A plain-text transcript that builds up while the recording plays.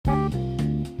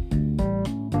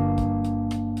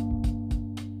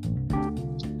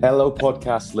Hello,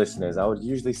 podcast listeners. I would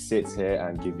usually sit here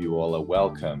and give you all a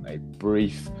welcome, a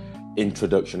brief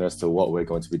introduction as to what we're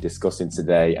going to be discussing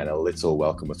today, and a little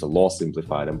welcome to Law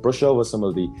Simplified, and brush over some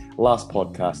of the last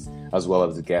podcasts as well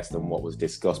as the guest and what was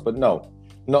discussed. But no,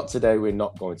 not today. We're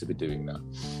not going to be doing that.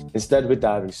 Instead, we're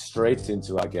diving straight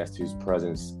into our guest, whose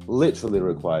presence literally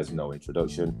requires no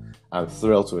introduction. I'm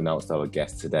thrilled to announce our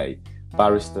guest today.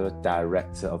 Barrister,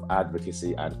 Director of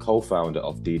Advocacy and co-founder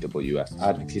of DWF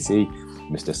Advocacy,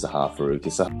 Mr. Sahar Farooqi.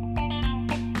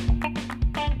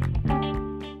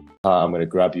 I'm going to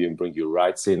grab you and bring you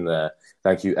right in there.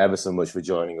 Thank you ever so much for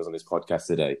joining us on this podcast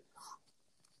today.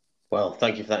 Well,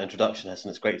 thank you for that introduction, Hassan.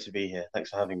 It's great to be here.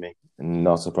 Thanks for having me.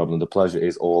 Not a problem. The pleasure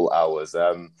is all ours.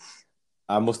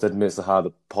 I must admit, Sahar,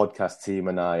 the podcast team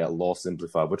and I at Law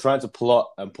Simplified, we're trying to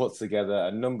plot and put together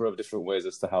a number of different ways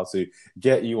as to how to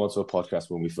get you onto a podcast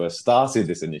when we first started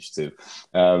this initiative.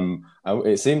 And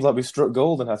it seems like we struck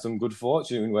gold and had some good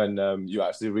fortune when you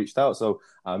actually reached out. So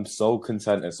I'm so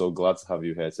content and so glad to have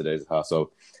you here today, Sahar.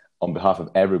 So on behalf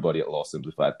of everybody at Law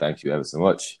Simplified, thank you ever so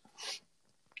much.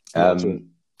 So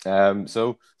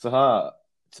Sahar,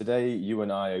 today you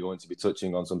and I are going to be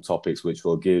touching on some topics which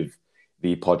will give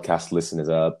the podcast listeners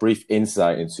a brief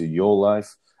insight into your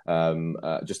life.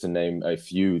 Just to name a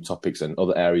few topics and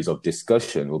other areas of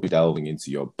discussion, we'll be delving into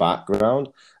your background,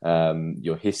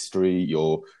 your history,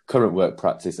 your current work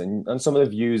practice, and some of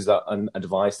the views and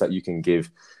advice that you can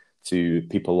give to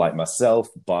people like myself,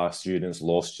 bar students,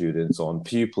 law students on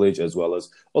pupillage, as well as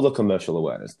other commercial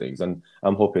awareness things. And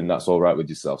I'm hoping that's all right with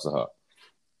yourself, Sahar.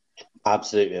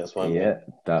 Absolutely, that's fine. Yeah,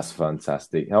 that's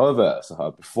fantastic. However,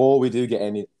 Sahar, before we do get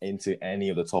into any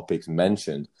of the topics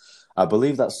mentioned, I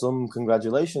believe that some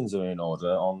congratulations are in order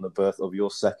on the birth of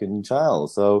your second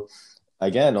child. So,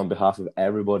 again, on behalf of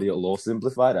everybody at Law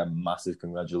Simplified, a massive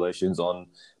congratulations on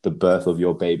the birth of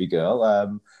your baby girl.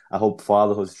 I hope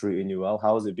fatherhood's treating you well.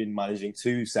 How has it been managing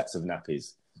 2 sets of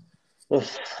nappies?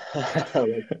 That's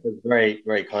very,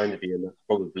 very kind of you, and that's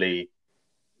probably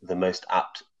the most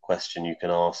apt question you can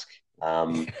ask.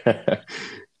 I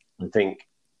think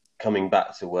coming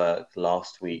back to work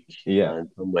last week, in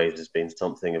some ways has been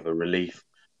something of a relief.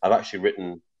 I've actually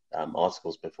written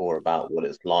articles before about what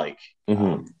it's like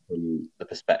from the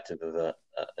perspective of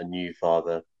a new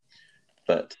father,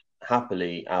 but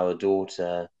happily our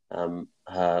daughter,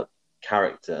 her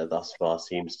character thus far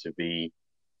seems to be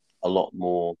a lot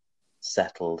more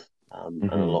settled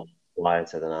and a lot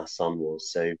quieter than our son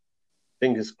was. So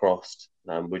fingers crossed.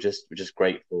 We're just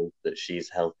grateful that she's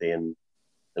healthy, and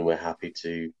we're happy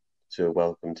to have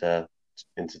welcomed her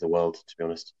into the world, to be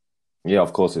honest. Yeah,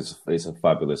 of course, it's a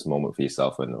fabulous moment for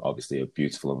yourself, and obviously a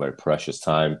beautiful and very precious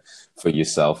time for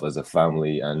yourself as a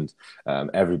family and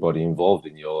everybody involved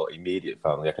in your immediate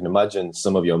family. I can imagine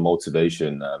some of your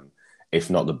motivation, if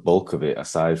not the bulk of it,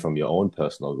 aside from your own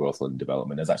personal growth and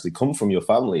development, has actually come from your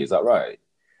family. Is that right?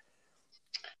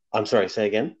 I'm sorry, say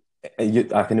again?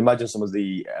 I can imagine some of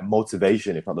the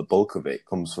motivation, if not the bulk of it,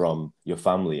 comes from your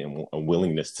family and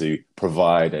willingness to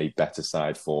provide a better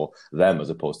side for them as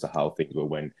opposed to how things were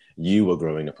when you were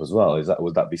growing up as well.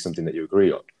 Would that be something that you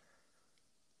agree on?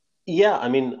 Yeah, I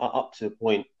mean, up to a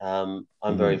point, I'm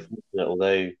very fortunate.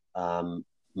 Although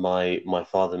my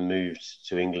father moved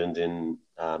to England in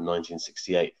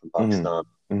 1968 from Pakistan,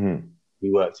 he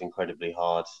worked incredibly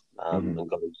hard and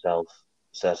got himself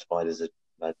certified as a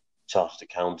chartered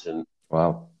accountant.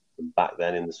 Wow! Back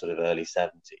then in the sort of early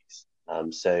 70s.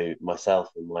 So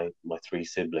myself and my 3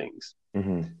 siblings,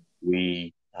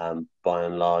 we by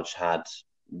and large had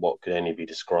what could only be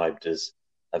described as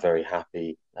a very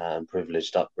happy and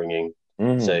privileged upbringing.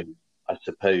 So I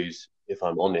suppose, if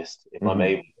I'm honest, if I'm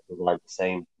able to provide the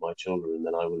same for my children,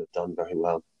 then I will have done very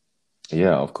well.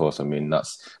 Yeah, of course. I mean,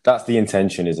 that's the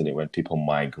intention, isn't it? When people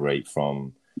migrate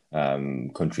from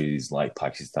countries like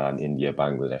Pakistan, India,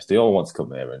 Bangladesh, they all want to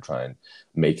come here and try and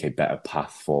make a better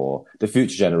path for the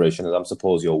future generation. And I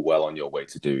suppose you're well on your way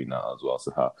to doing that as well,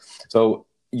 Sahar. So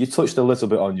you touched a little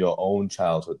bit on your own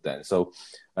childhood then. So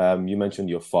you mentioned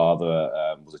your father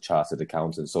was a chartered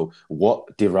accountant. So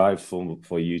what derived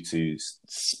for you to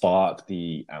spark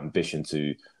the ambition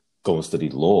to go and study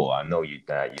law? I know you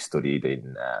studied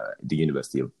in the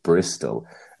University of Bristol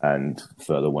and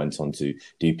further went on to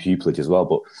do pupillage as well.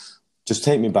 But just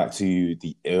take me back to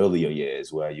the earlier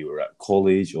years where you were at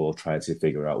college or trying to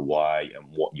figure out why and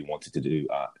what you wanted to do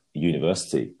at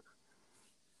university.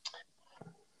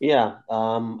 Yeah,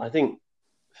 I think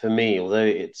for me, although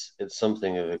it's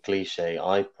something of a cliche,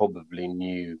 I probably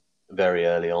knew very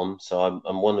early on. So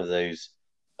I'm one of those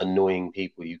annoying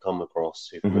people you come across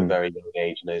who from a very young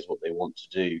age knows what they want to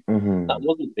do. That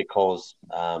wasn't because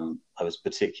I was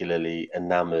particularly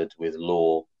enamored with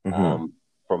law Mm-hmm.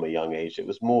 from a young age. It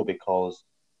was more because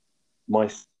my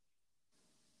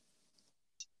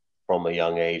from a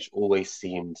young age always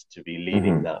seemed to be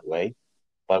leaning Mm-hmm. that way.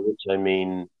 By which I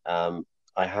mean,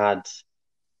 I had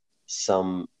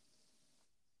some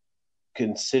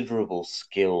considerable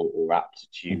skill or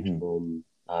aptitude Mm-hmm. from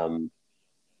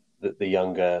the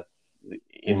younger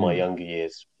in my Mm-hmm. younger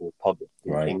years for public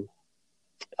Right. speaking,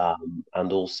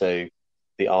 and also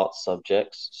the arts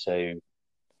subjects, so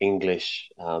English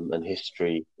and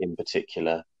history in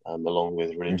particular, along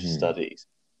with religious Mm-hmm. studies,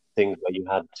 things where you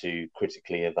had to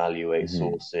critically evaluate Mm-hmm.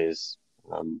 sources,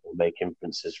 or make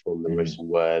inferences from the Mm-hmm. written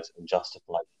word and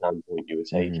justify the standpoint you were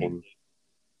Mm-hmm. taking.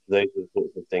 Those are the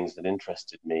sorts of things that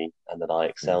interested me and that I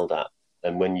excelled at.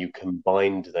 And when you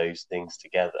combined those things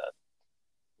together,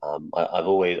 I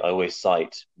always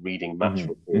cite reading match Mm-hmm.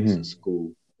 reports at Mm-hmm.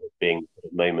 school as being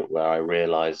a moment where I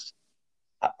realised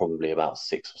at probably about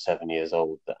 6 or 7 years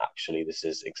old that actually this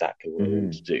is exactly what I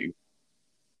want Mm-hmm. to do.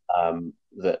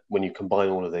 That when you combine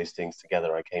all of those things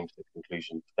together, I came to the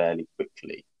conclusion fairly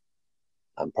quickly,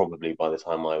 and probably by the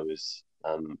time I was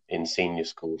in senior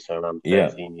school, so around Yeah.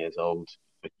 13 years old,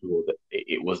 for sure that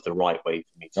it was the right way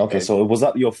for me to Okay, go. so was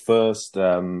that your first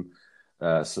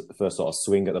first sort of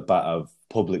swing at the bat of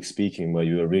public speaking, where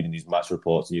you were reading these match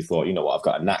reports and you thought, you know what, I've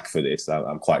got a knack for this.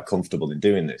 I'm quite comfortable in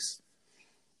doing this.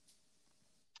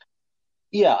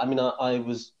 Yeah, I mean, I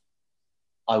was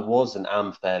and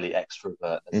am fairly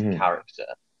extrovert as a Mm-hmm. character.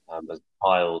 As a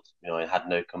child, I had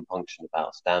no compunction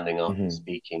about standing up and Mm-hmm.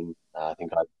 speaking. I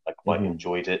think I quite Mm-hmm.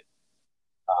 enjoyed it.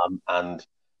 And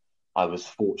I was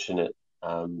fortunate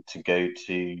to go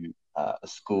to a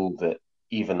school that,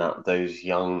 even at those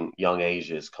young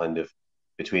ages, kind of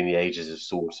between the ages of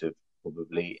sort of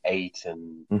probably 8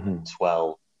 and Mm-hmm.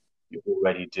 12, you're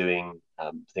already doing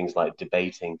things like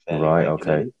debating fairly Right. Okay.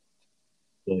 regularly.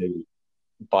 So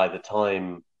by the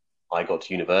time I got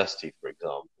to university, for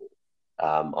example,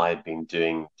 I had been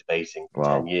doing debating for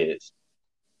 10 Wow. years.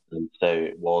 And so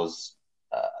it was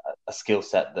uh, a skill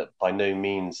set that by no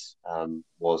means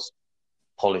was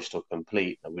polished or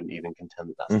complete. I wouldn't even contend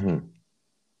that that's the case, Mm-hmm.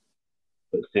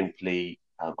 but simply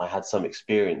I had some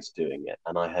experience doing it,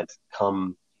 and I had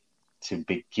come to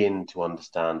begin to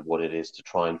understand what it is to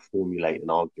try and formulate an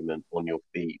argument on your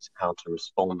feet, how to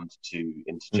respond to Mm-hmm.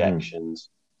 interjections,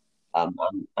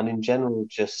 and in general,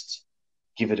 just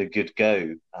give it a good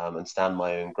go and stand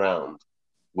my own ground,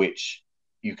 which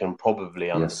you can probably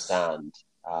Yes. understand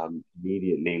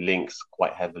immediately links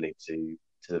quite heavily to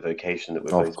the vocation that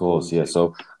we're Of both course, drawn yeah. to.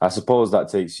 So I suppose that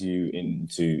takes you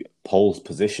into pole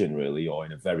position, really, or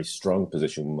in a very strong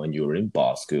position when you were in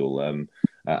bar school.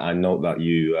 I know that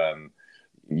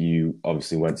you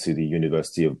obviously went to the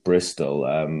University of Bristol,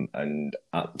 and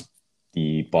at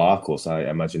the bar course, I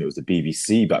imagine it was the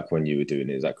BBC back when you were doing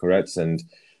it. Is that correct? And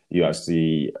you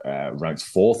actually ranked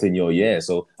fourth in your year.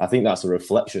 So I think that's a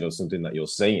reflection of something that you're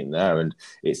saying there, and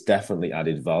it's definitely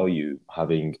added value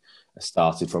having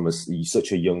started from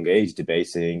such a young age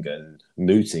debating and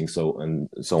mooting, and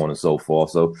so on and so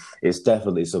forth. So it's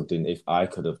definitely something, if I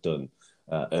could have done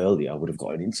earlier, I would have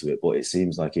gotten into it. But it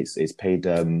seems like it's paid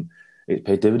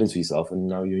dividends for yourself, and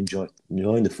now you're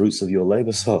enjoying the fruits of your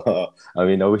labor. So I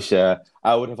mean, I wish I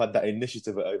would have had that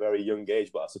initiative at a very young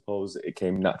age, but I suppose it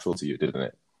came natural to you, didn't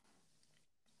it?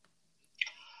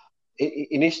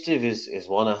 Initiative is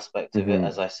one aspect of it. Mm-hmm.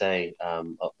 As I say, a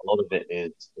lot of it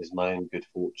is my own good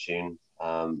fortune,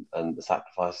 and the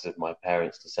sacrifices of my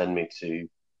parents to send me to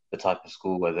the type of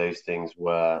school where those things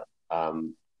were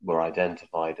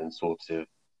identified and sort of Yeah.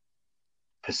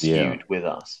 pursued with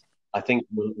us. I think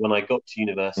when I got to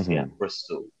university at Mm-hmm.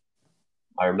 Bristol,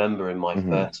 I remember in my Mm-hmm.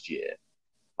 first year,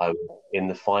 I was in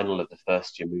the final of the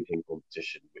first year moving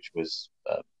competition, which was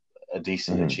a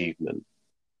decent Mm-hmm. achievement.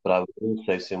 But I was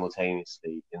also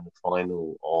simultaneously in the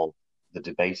final of the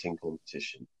debating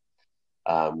competition,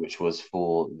 which was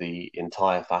for the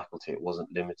entire faculty. It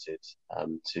wasn't limited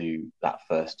to that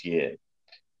first year.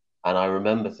 And I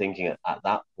remember thinking at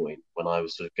that point, when I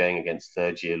was sort of going against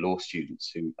third year law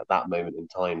students who at that moment in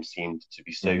time seemed to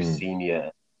be so Mm-hmm.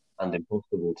 senior and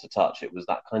impossible to touch, it was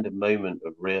that kind of moment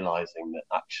of realizing that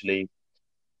actually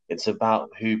it's about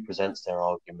who presents their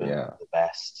argument Yeah. the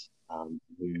best,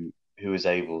 who is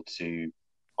able to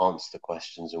answer the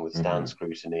questions and withstand Mm-hmm.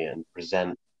 scrutiny and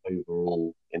present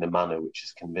overall in a manner which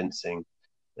is convincing.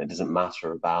 It doesn't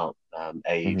matter about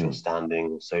age or Mm-hmm.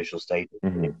 standing or social status,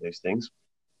 any of Mm-hmm. those things.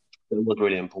 But it was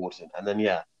really important. And then,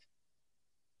 yeah,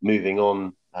 moving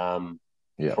on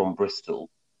Yeah. from Bristol,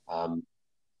 um,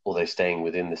 although staying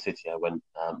within the city, I went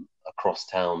across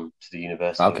town to the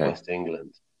University of Okay. West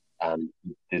England and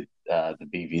did the Yeah.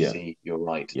 BBC. You're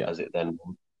right, Yeah. as it then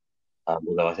was.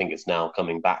 although I think it's now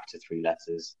coming back to 3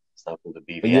 letters. It's now called the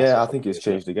BVS or Yeah, I think something, it's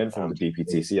isn't changed it? again from the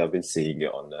BPTC. I've been seeing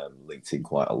it on LinkedIn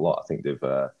quite a lot. I think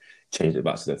they've changed it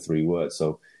back to the 3 words.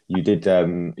 So you did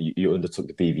you undertook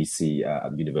the BVC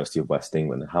at the University of West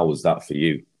England. How was that for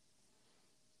you?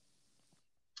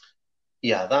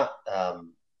 Yeah, that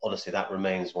honestly, that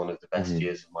remains one of the best Hmm.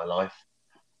 years of my life.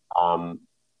 Um,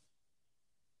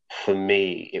 for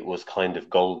me, it was kind of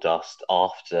gold dust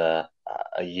after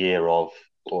a year of,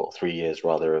 or 3 years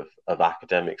rather, of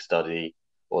academic study,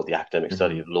 or the academic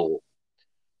study Hmm. of law,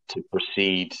 to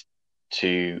proceed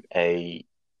to a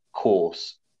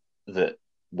course that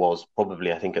was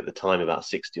probably, I think at the time, about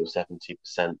 60 or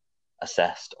 70%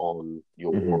 assessed on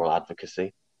your Hmm. oral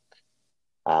advocacy.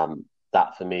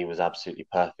 That for me was absolutely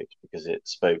perfect because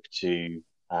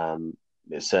um,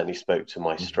 it certainly spoke to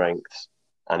my Hmm. strengths,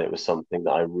 and it was something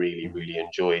that I really, Hmm. really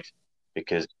enjoyed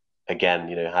because, again,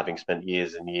 having spent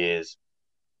years and years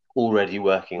already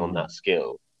working on Hmm. that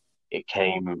skill, it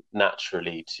came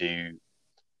naturally to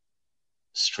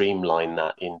streamline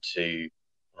that into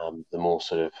the more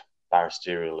sort of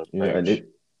barristerial Yeah, and approach.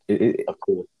 it Of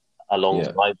course,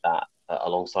 yeah.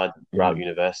 alongside throughout Hmm.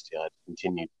 university, I'd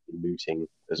continued mooting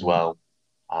as Hmm. well,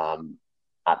 um,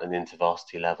 at an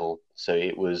intervarsity level. So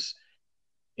it was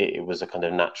a kind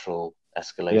of natural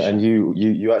Yeah, and escalation.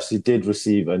 you actually did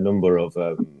receive a number of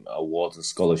awards and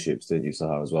scholarships, didn't you,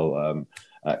 Sahar, as well?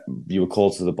 Uh, you were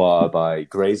called to the bar by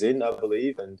Gray's Inn, I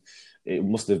believe, and it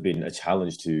must have been a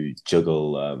challenge to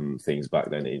juggle things back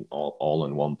then in all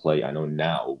on one plate. I know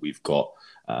now we've got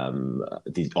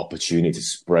the opportunity to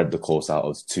spread the course out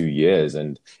of 2 years,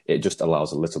 and it just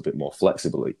allows a little bit more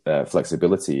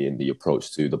flexibility in the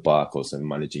approach to the bar course and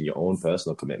managing your own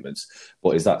personal commitments.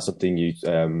 But is that something you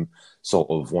sort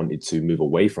of wanted to move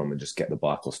away from and just get the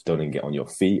bar course done and get on your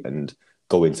feet and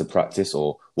go into practice,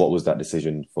 or what was that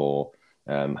decision for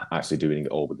actually doing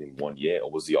it all within 1 year,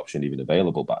 or was the option even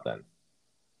available back then?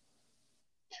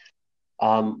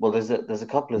 Well, there's a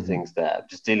couple of Hmm. things there.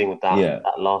 Just dealing with that Yeah.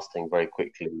 that last thing very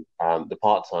quickly. The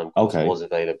part-time course Okay. was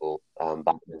available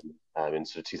back then, in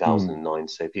sort of Hmm. 2009,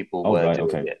 so people Oh, were right. doing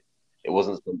Okay. it. It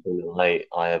wasn't something that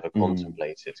I ever Hmm.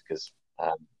 contemplated because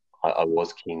I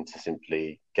was keen to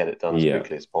simply get it done as Yeah.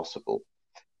 quickly as possible.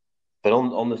 But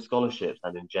on the scholarships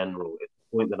and in general, it's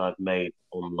a point that I've made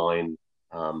online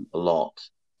a lot.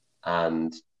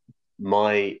 And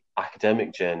my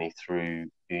academic journey through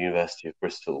the University of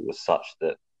Bristol was such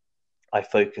that I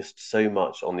focused so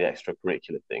much on the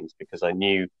extracurricular things because I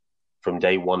knew from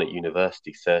day one at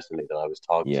university, certainly, that I was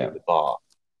targeting Yeah. the bar.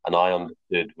 And I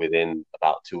understood within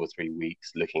about 2 or 3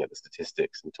 weeks, looking at the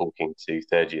statistics and talking to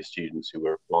third year students who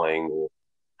were applying or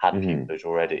had Hmm. pupillage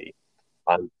already,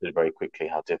 I understood very quickly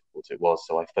how difficult it was.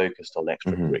 So I focused on Hmm.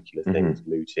 extracurricular Hmm. things,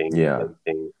 mooting, Yeah.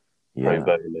 debating, pro Yeah.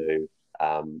 bono,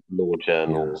 law Yeah.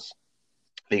 journals,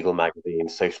 legal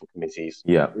magazines, social committees,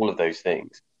 Yeah. all of those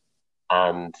things.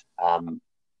 And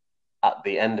at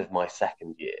the end of my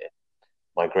second year,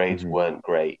 my grades Hmm. weren't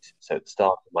great. So at the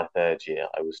start of my third year,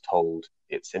 I was told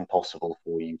it's impossible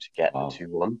for you to get a Wow.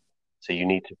 2-1. So you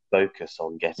need to focus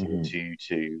on getting a Hmm.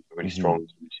 2-2, a really Hmm. strong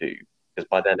 2-2. Because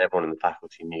by then, everyone in the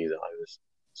faculty knew that I was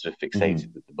sort of fixated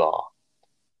Hmm. with the bar.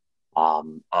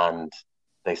 And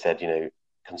they said,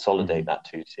 consolidate Hmm. that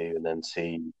 2-2 and then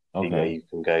see where Okay. you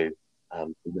can go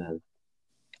from there.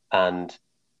 And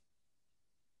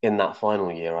in that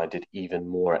final year, I did even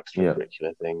more Yeah.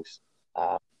 extracurricular things.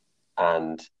 Uh,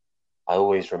 and I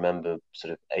always remember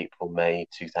sort of April, May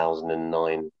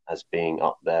 2009 as being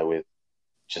up there with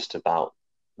just about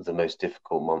the most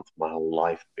difficult month of my whole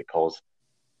life because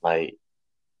I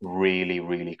really,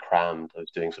 really crammed. I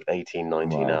was doing sort of 18,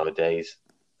 19 Wow. hour days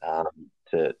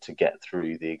to get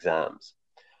through the exams.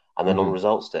 And then on Hmm.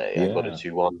 results day, I got a Yeah.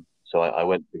 2-1. So I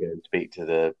went to go and speak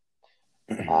to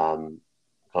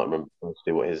I can't remember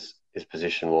honestly what his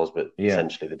position was, but Yeah.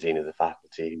 essentially the dean of the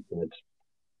faculty who said,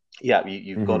 yeah,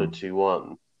 you've got a Hmm.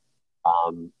 2-1.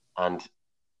 And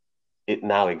it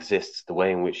now exists. The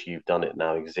way in which you've done it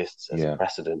now exists as a Yeah.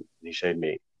 precedent. And he showed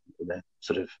me in that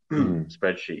sort of Hmm.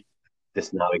 spreadsheet.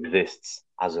 This now exists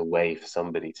as a way for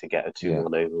somebody to get a Yeah.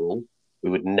 2-1 overall. We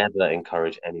would never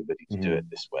encourage anybody to do it Hmm.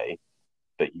 this way,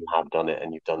 but you have done it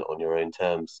and you've done it on your own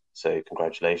terms. So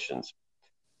congratulations.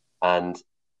 And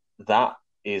that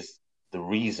is the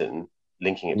reason,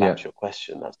 linking it back Yeah. to your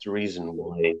question, that's the reason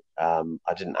why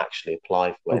I didn't actually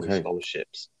apply for any Okay.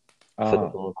 scholarships for the Ah.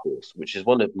 bar course, which is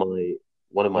one of my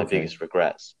Okay. biggest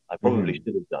regrets. I probably Hmm.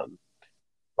 should have done,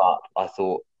 but I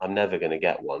thought I'm never going to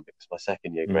get one because my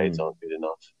second year grades Hmm. aren't good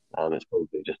enough. It's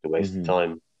probably just a waste of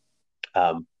Hmm.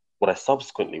 time. What I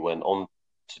subsequently went on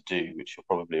to do, which you're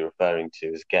probably referring to,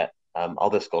 is get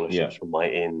other Yeah. scholarships from my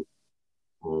inn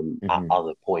at Hmm.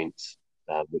 other points,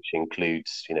 which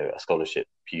includes, a scholarship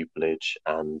pupillage,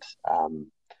 and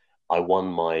I won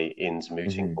my INS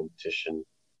mooting Hmm. competition,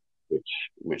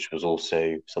 which was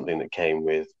also something that came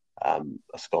with a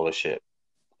scholarship,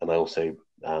 and I also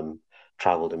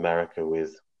travelled America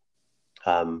with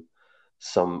um,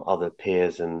 some other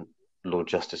peers and Lord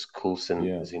Justice Coulson,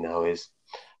 Yeah. as he now is,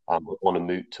 on a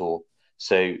moot tour.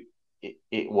 So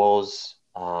it was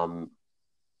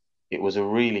it was a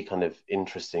really kind of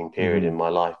interesting period in Hmm. my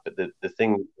life. But the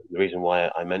reason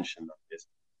why I mentioned that is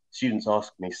students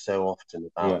ask me so often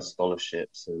about Yeah.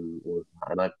 scholarships and all of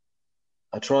that, and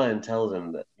I try and tell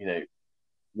them that,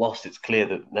 whilst it's clear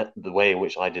that the way in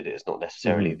which I did it is not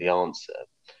necessarily Hmm. the answer,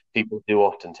 people do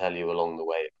often tell you along the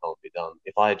way it can't be done.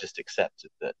 If I had just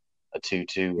accepted that a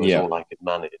 2-2 was Yeah. all I could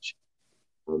manage,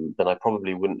 then I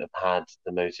probably wouldn't have had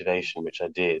the motivation which I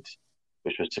did,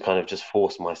 which was to kind of just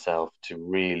force myself to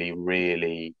really,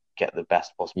 really get the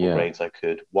best possible Yeah. grades I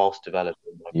could whilst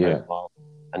developing my Yeah. profile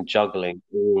and juggling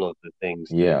all of the things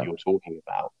that Yeah. you're talking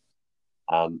about.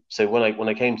 So when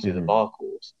I came to the Hmm. bar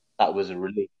course, that was a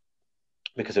relief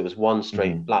because it was one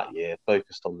straight Hmm. flat year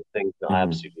focused on the things that I Hmm.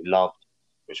 absolutely loved,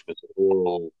 which was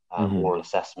Hmm. oral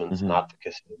assessments and Hmm.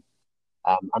 advocacy.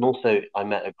 And also, I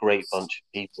met a great bunch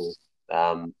of people.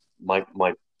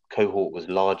 My cohort was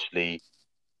largely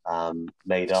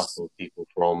made up of people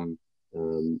from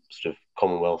sort of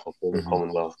Commonwealth or former Hmm.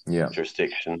 Commonwealth Yeah.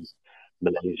 jurisdictions,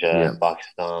 Malaysia, Yeah.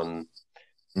 Pakistan,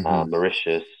 Hmm.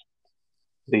 Mauritius.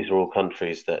 These are all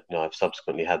countries that, I've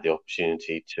subsequently had the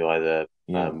opportunity to either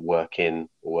Yeah. work in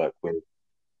or work with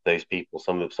those people.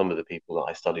 Some of the people that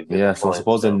I studied with are Yeah, so I clients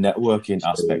suppose the now. networking So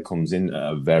aspect comes in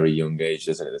at a very young age,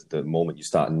 doesn't it? The moment you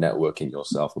start networking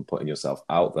yourself and putting yourself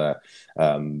out there,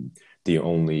 um, the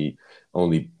only,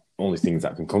 only things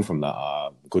that can come from that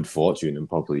are good fortune and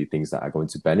probably things that are going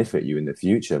to benefit you in the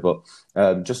future. But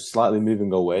just slightly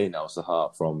moving away now,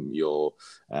 Sahar, from your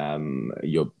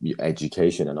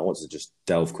education, and I want to just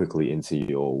delve quickly into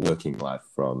your working life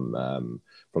from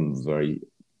the very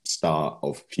start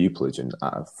of pupillage and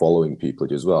following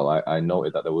pupillage as well. I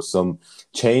noted that there was some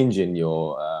change in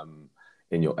your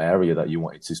area that you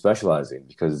wanted to specialize in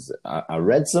because I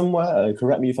read somewhere,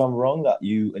 correct me if I'm wrong, that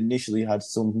you initially had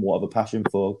somewhat of a passion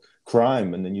for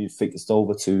crime and then you fixed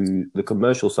over to the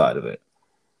commercial side of it.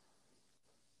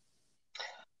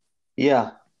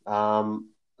 yeah,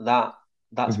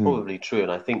 that's Hmm. probably true,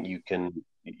 and I think you can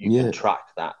Yeah. track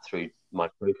that through my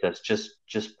process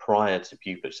just prior to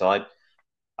pupillage. So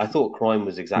I thought crime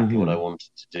was exactly what I Hmm. wanted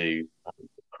to do,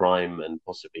 crime and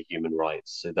possibly human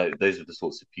rights. So those are the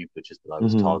sorts of pupillages that I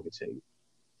was Hmm. targeting.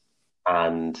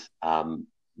 And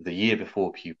the year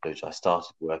before pupillage, I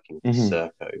started working for Hmm.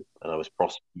 Serco, and I was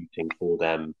prosecuting for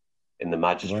them in the Right.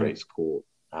 magistrates' court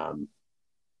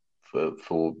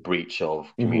for breach of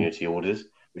Hmm. community orders,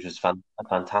 which was a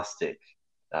fantastic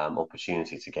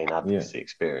opportunity to gain Yeah. advocacy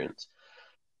experience.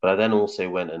 But I then also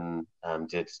went and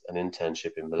did an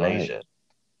internship in Right. Malaysia,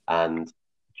 and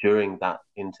during that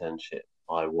internship,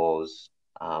 I was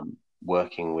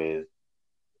working with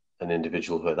an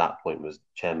individual who at that point was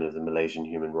chairman of the Malaysian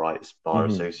Human Rights Bar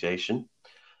Hmm. Association.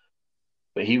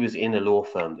 But he was in a law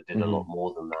firm that did a lot Hmm.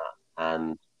 more than that.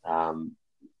 And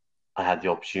I had the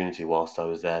opportunity whilst I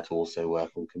was there to also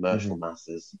work on commercial Hmm.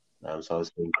 matters. So I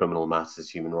was doing criminal matters,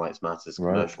 human rights matters,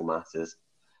 Right. commercial matters.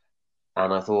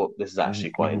 And I thought this is Hmm.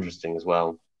 actually quite Hmm. interesting as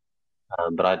well.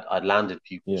 But I'd landed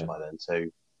pupillage Yeah. by then. So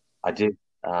I did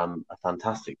a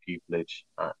fantastic pupillage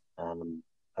at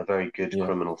a very good Yeah.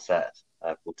 criminal set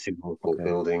called Two High Court Okay.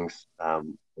 Buildings,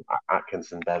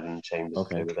 Atkinson Bevan Chambers, as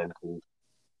they Okay. were then called.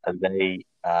 And they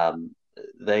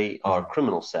are a Hmm.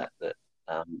 criminal set that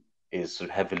is sort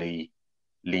of heavily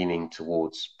leaning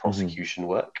towards Hmm. prosecution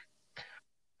work.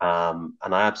 And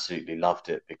I absolutely loved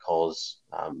it because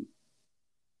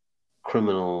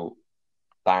criminal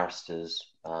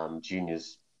barristers,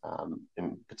 juniors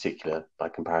in particular, by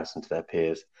comparison to their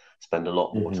peers, spend a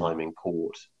lot more Hmm. time in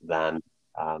court than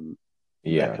their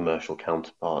Yeah. commercial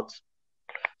counterparts.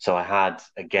 So I had,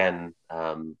 again,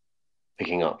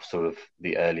 picking up sort of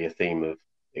the earlier theme of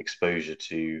exposure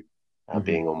to Hmm.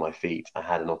 being on my feet, I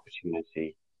had an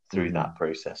opportunity through that Hmm.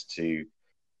 process to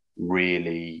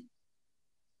really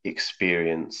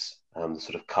experience the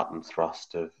sort of cut and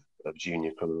thrust of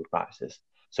junior criminal practice.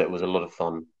 So it was a lot of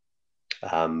fun.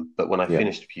 But when I Yeah.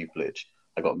 finished pupillage,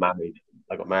 I got married.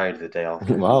 I got married the day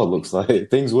after I Wow, finished looks pupillage. like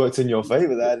things worked in your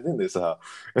favor there, didn't it, Sahar?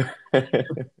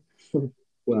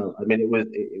 Well, I mean, it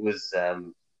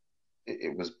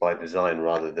was by design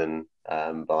rather than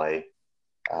by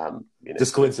Just sort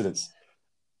of coincidence.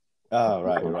 Oh,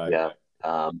 right, right, yeah.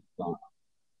 right. But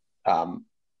um,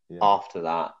 Yeah. after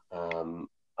that,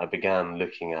 I began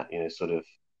looking at, sort of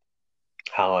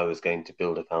how I was going to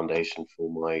build a foundation for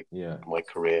my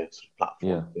career sort of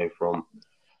platform to go from.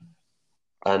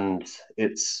 And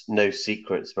it's no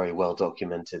secret, it's very well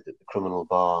documented that the criminal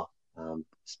bar,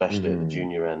 especially at the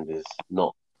junior end, is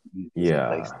not the easiest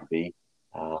place to be.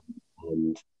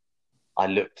 And I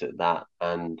looked at that,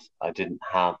 and I didn't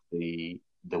have the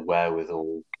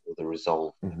wherewithal or the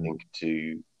resolve, I think,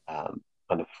 to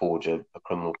kind of forge a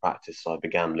criminal practice. So I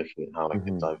began looking at how I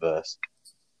could diverse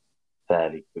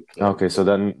fairly quickly. Okay, so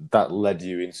then that led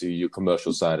you into your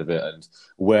commercial side of it, and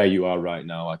where you are right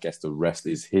now, I guess the rest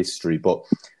is history. But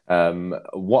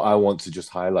what I want to just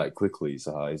highlight quickly,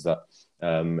 Sahar, is that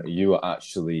you were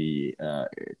actually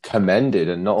commended,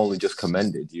 and not only just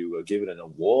commended, you were given an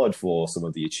award for some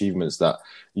of the achievements that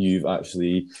you've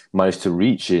actually managed to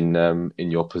reach in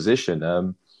your position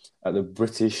at the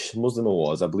British Muslim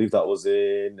Awards. I believe that was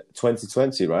in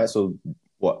 2020, right? So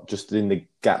just in the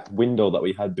gap window that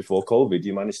we had before COVID,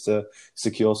 you managed to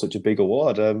secure such a big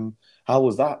award. How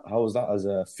was that? How was that as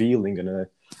a feeling and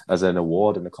as an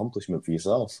award and accomplishment for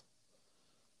yourself?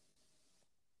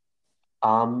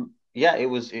 Yeah, it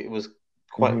was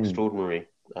quite extraordinary.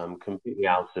 Completely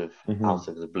out of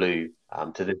the blue.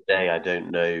 To this day, I don't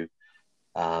know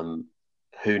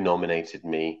who nominated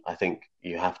me. I think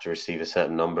you have to receive a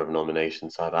certain number of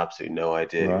nominations, so I have absolutely no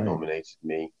idea who nominated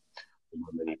me, or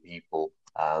how many people.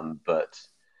 But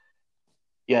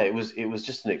yeah, it was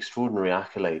just an extraordinary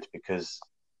accolade, because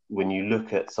when you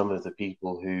look at some of the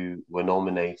people who were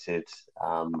nominated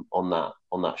on that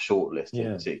shortlist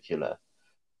in particular,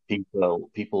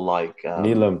 people like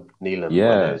Neelam, who I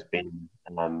know has been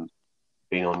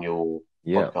on your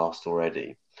podcast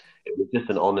already. It was just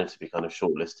an honour to be kind of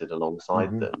shortlisted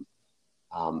alongside them.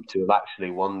 To have actually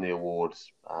won the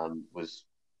awards was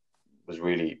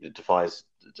really, it defies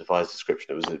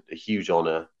description. It was a huge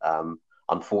honour.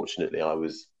 Unfortunately, I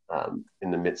was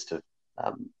in the midst of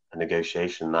a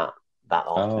negotiation that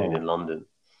afternoon in London.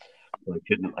 So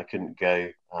I couldn't go,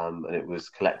 and it was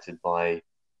collected by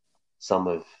some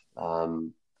of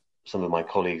my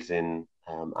colleagues in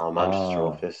our Manchester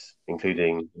office,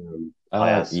 including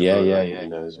Ayaz,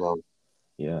 as well.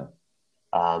 Yeah.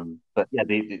 But yeah,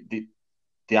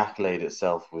 the accolade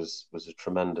itself was a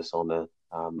tremendous honour,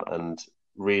 and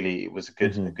really it was a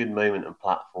good moment and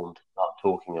platform to start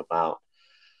talking about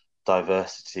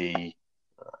diversity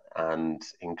and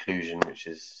inclusion, which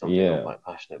is something I'm quite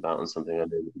passionate about, and something I know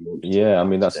that you want to talk about. I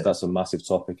mean, that's a massive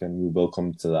topic, and we will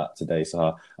come to that today.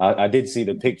 So I did see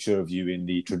the picture of you in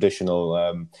the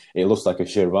traditional, it looks like a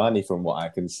Sherwani from what I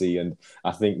can see, and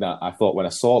I think that when I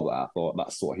saw that, I thought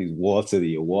that's what he wore to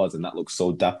the awards, and that looks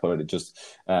so dapper, and it just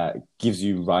gives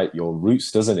you your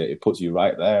roots, doesn't it? It puts you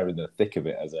right there in the thick of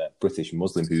it as a British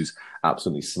Muslim who's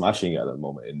absolutely smashing at the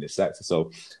moment in this sector.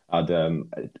 So I'd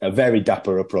a very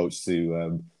dapper approach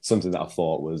to something that I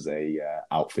thought was a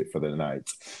outfit for the night.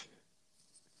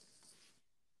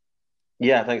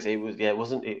 Yeah, thanks. It was. Yeah, it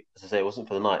wasn't. As I say, it wasn't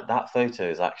for the night. That photo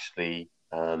is actually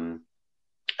at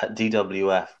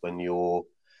DWF when you're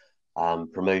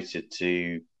promoted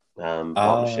to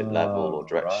partnership level or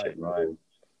directorship level.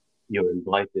 You're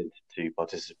invited to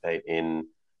participate in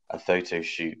a photo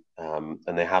shoot, and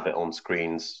they have it on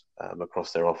screens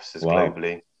across their offices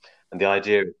globally. And the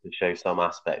idea is to show some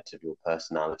aspect of your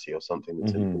personality or something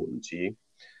that's important to you.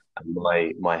 And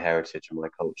my heritage and my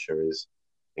culture is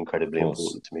incredibly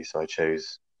important to me, so I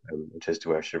chose to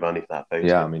wear a Sherwani for that photo.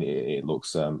 Yeah, I mean, it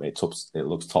looks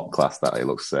top class. That it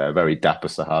looks very dapper,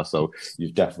 Sahar. So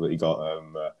you've definitely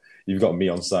got me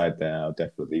on side there. I'll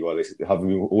definitely have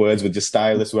words with your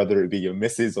stylist, whether it be your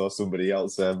missus or somebody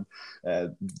else.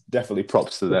 Definitely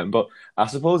props to them. But I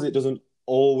suppose it doesn't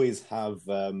always have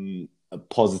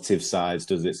positive sides,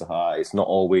 does it, Sahar? It's not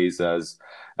always as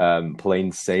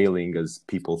plain sailing as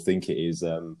people think it is.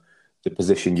 The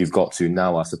position you've got to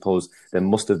now, I suppose there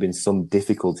must have been some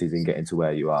difficulties in getting to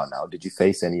where you are now. Did you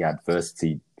face any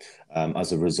adversity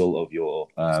as a result of your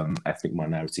ethnic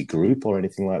minority group or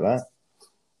anything like that?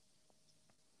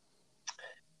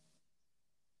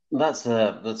 That's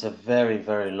a very,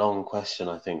 very long question,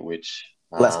 I think, which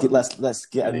let's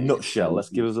get a nutshell. Let's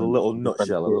give us a little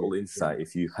nutshell, a little insight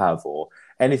if you have, or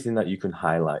anything that you can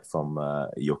highlight from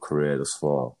your career thus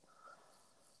far.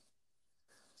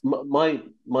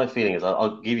 My feeling is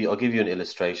I'll give you an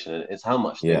illustration, and it's how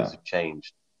much things have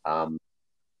changed.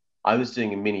 I was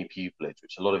doing a mini pupillage,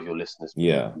 which a lot of your listeners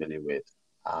may be familiar with,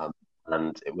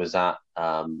 and it was at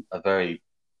a very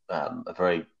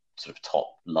sort of top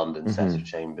London set of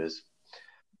chambers,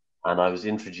 and I was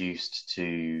introduced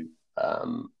to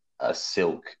a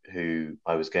silk who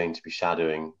I was going to be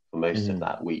shadowing for most of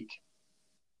that week.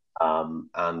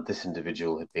 And this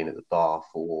individual had been at the bar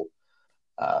for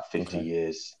 50 Okay.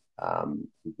 years.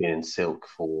 He'd been in silk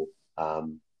for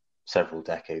several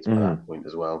decades by that point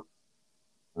as well.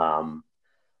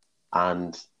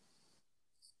 And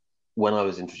when I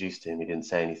was introduced to him, he didn't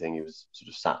say anything. He was sort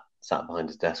of sat behind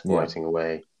his desk Yeah. writing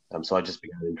away. So I just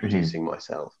began introducing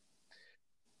myself,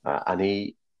 and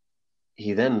he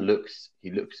then looked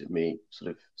at me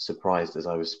sort of surprised as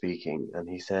I was speaking, and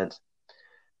he said,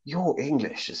 "Your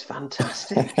English is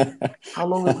fantastic. How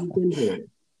long have you been here?"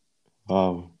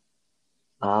 Wow.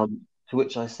 To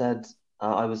which I said,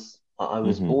 I was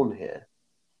born here."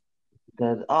 He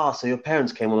said, "So your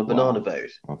parents came on a banana Wow.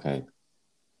 boat." Okay.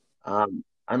 And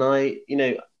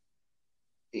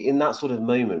in that sort of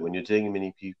moment when you're doing a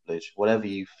mini pupillage, whatever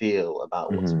you feel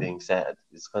about what's being said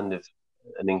is kind of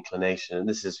an inclination. And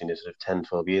this is, sort of 10,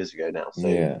 12 years ago now. So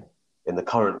Yeah. in the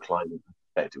current climate, I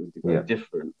suspect it would be very Yeah.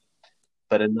 different.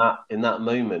 But in that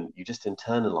moment, you just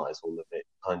internalize all of it,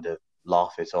 kind of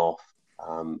laugh it off,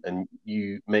 and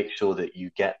you make sure that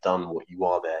you get done what you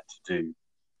are there to do,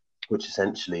 which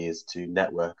essentially is to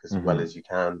network as well as you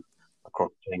can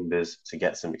across chambers to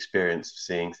get some experience of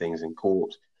seeing things in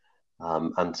court,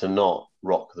 and to not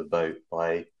rock the boat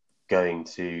by going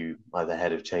to either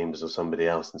head of chambers or somebody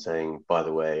else and saying, "By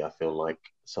the way, I feel like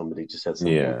somebody just said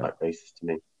something Yeah. quite racist to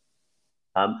me."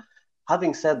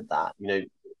 Having said that,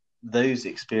 those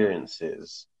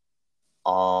experiences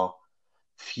are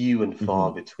few and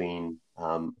far between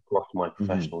across my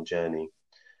professional journey.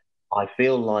 I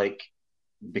feel like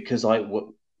because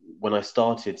when I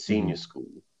started senior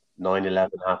school,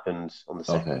 9/11 happened on the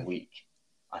second Okay. week.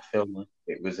 I feel like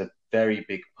it was a very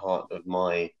big part of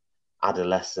my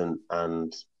adolescent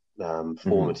and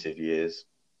formative years.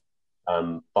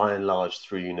 By and large,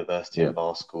 through university Yeah. and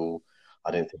bar school,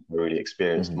 I don't think I really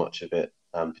experienced much of it.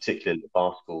 Particularly the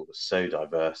bar school was so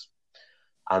diverse.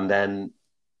 And then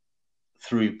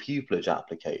through pupillage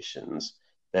applications,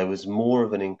 there was more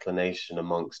of an inclination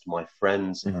amongst my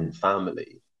friends and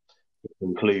family to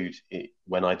conclude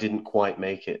when I didn't quite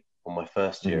make it on my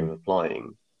first year of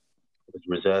applying, I was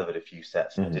reserved a few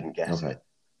sets and I didn't get Okay. it.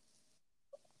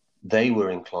 They were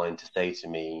inclined to say to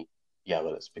me, "Yeah,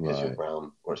 well, it's because you're Right.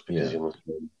 brown or it's because Yeah. you're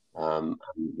Muslim. And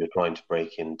you're trying to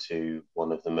break into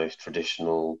one of the most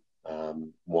traditional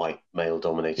white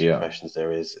male-dominated Yeah. professions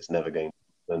there is. It's never going to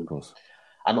Of happen." course.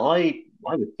 And I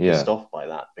was pissed Yeah. off by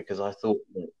that because I thought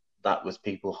that was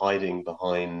people hiding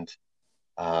behind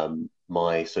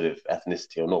my sort of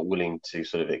ethnicity, or not willing to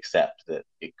sort of accept that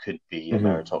it could be a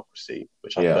meritocracy,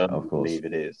 which I Yeah. Of firmly course. believe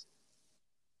it is.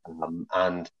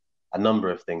 And a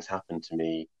number of things happened to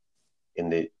me in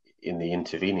the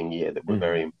intervening year that were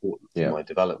very important to Yeah. my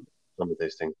development. Some of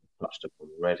those things I've touched upon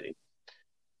already.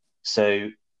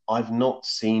 So I've not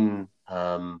seen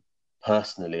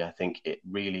personally, I think it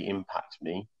really impacted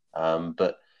me.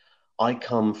 But I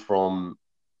come from,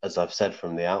 as I've said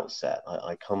from the outset,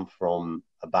 I come from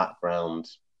a background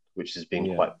which has been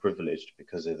Yeah. quite privileged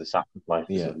because of the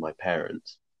sacrifices Yeah. of my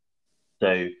parents.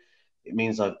 So it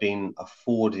means I've been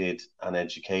afforded an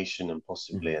education and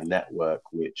possibly a network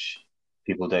which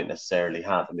people don't necessarily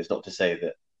have. And it's not to say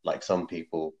that, like some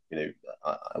people,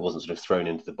 I wasn't sort of thrown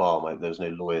into the bar. There was no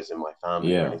lawyers in my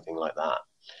family or Yeah. anything like that.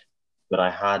 But I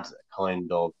had a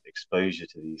kind of exposure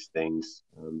to these things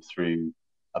through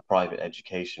a private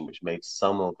education, which made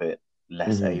some of it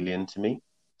less alien to me.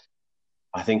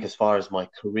 I think as far as my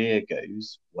career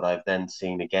goes, what I've then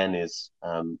seen again is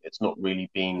it's not really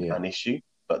been Yeah. an issue,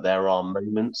 but there are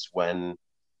moments when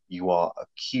you are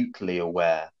acutely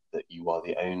aware that you are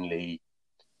the only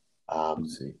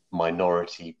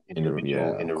minority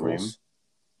individual Yeah. in Of a room. course.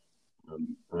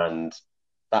 And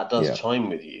that does Yeah. chime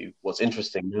with you. What's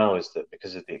interesting now is that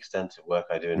because of the extensive work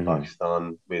I do in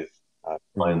Pakistan with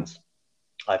clients,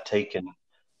 I've taken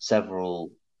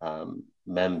several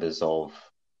members of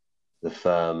the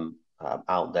firm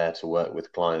out there to work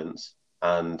with clients.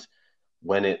 And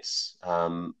when it's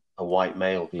a white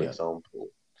male, for Yeah. example,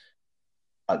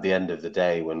 at the end of the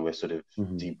day, when we're sort of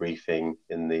debriefing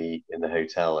in the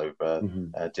hotel over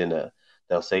dinner,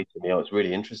 they'll say to me, "Oh, it's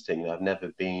really interesting. I've never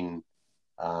been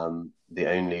the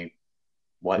only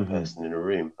white person in a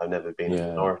room. I've never been a Yeah.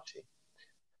 minority."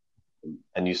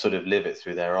 And you sort of live it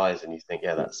through their eyes, and you think,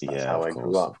 "Yeah, that's Yeah. how Of I grew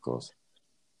course. up." Of course.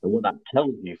 And what that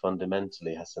tells you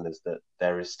fundamentally, Hassan, is that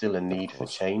there is still a Of need for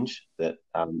course. change. That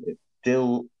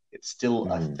it's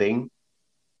still a thing.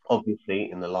 Obviously,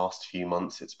 in the last few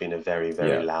months, it's been a very,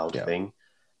 very Yeah. loud Yeah. thing.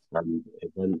 And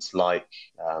events like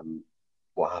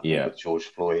what happened Yeah. with George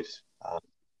Floyd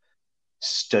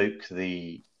stoke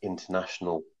the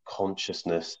international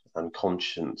consciousness and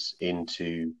conscience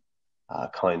into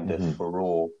kind of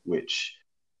furore, which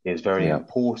is very Yeah.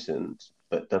 important,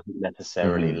 but doesn't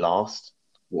necessarily Hmm. last.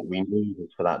 What we need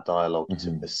is for that dialogue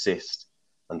to Hmm. persist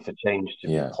and for change to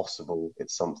be Yeah. possible.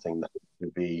 It's something that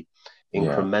would be Yeah.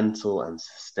 incremental and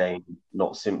sustained,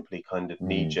 not simply kind of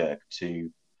knee Mm. jerk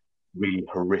to really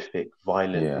horrific,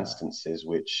 violent Yeah. instances,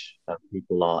 which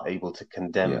people are able to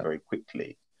condemn Yeah. very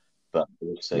quickly, but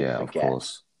also Yeah. Of forget.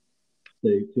 course. So,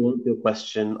 to answer your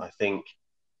question, I think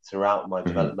throughout my Hmm.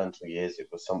 developmental years, it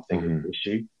was something of Hmm. an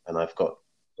issue, and I've got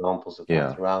examples of that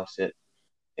Yeah. throughout it.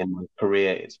 In my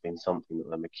career, it's been something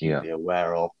that I'm Yeah. acutely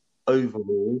aware of.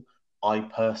 Overall, I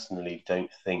personally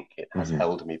don't think it has Hmm.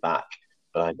 held me back,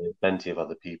 but I know plenty of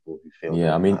other people who feel that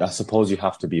Yeah. I it mean, I has. suppose you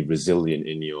have to be resilient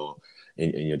in your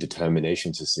in your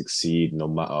determination to succeed, no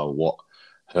matter what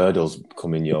hurdles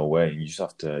come in your way. You just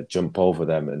have to jump over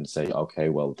them and say, okay,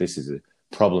 well, this is a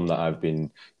problem that I've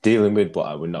been dealing with,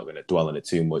 but we're not going to dwell on it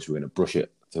too much. We're going to brush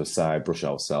it to the side, brush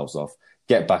ourselves off,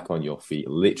 get back on your feet,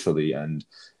 literally, and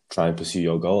try and pursue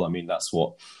your goal. I mean, that's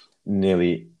what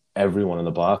nearly everyone in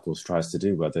the bar course tries to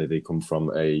do, whether they come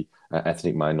from a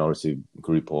ethnic minority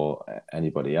group or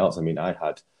anybody else. I mean, I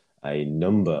had a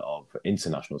number of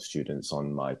international students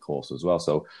on my course as well,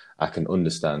 so I can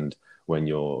understand when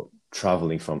you're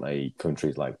traveling from a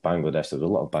country like Bangladesh. There's a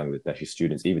lot of Bangladeshi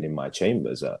students, even in my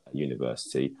chambers at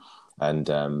university, and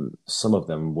some of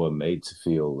them were made to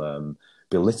feel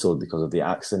belittled because of the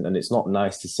accent, and it's not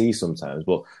nice to see sometimes.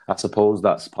 But I suppose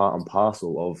that's part and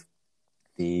parcel of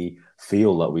the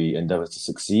field that we endeavour to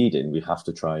succeed in. We have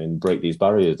to try and break these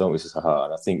barriers, don't we, Sahar?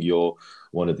 And I think you're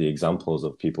one of the examples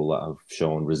of people that have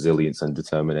shown resilience and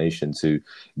determination to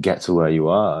get to where you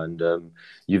are. And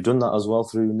you've done that as well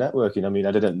through networking. I mean,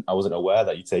 I wasn't aware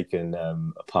that you'd taken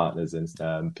partners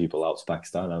and people out to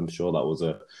Pakistan. I'm sure that was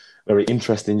a very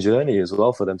interesting journey as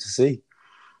well for them to see,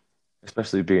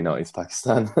 especially being out in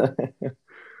Pakistan.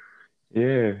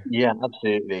 Yeah, Yeah,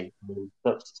 absolutely.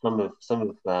 That's some of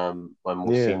my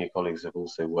more yeah, senior colleagues have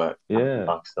also worked out in yeah,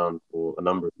 Pakistan for a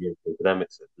number of years. So for them,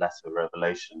 it's less of a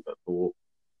revelation, but for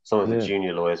some of the yeah.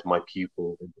 junior lawyers, my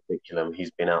pupil in particular,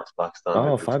 he's been out to Pakistan Oh,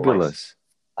 maybe twice, fabulous.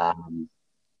 um,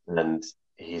 and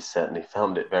he certainly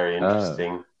found it very Oh,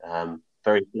 interesting,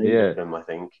 very strange yeah. to him, I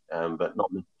think, but not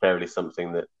necessarily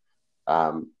something that,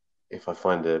 um, if I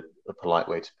find a polite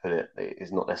way to put it,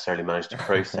 is not necessarily managed to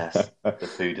process the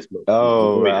food as much as he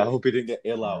Oh, enjoyed right. I it. hope he didn't get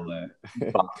ill out Um,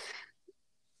 there. but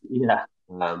yeah,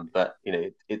 but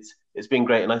it's been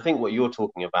great, and I think what you're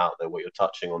talking about, though, what you're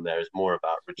touching on there, is more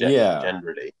about rejection Yeah.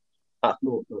 generally. That's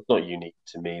not unique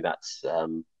to me. That's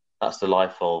the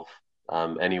life of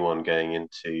anyone going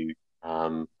into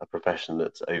a profession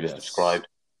that's Yes. oversubscribed.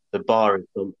 The bar is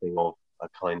something of a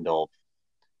kind of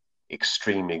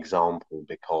extreme example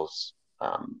because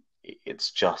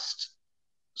it's just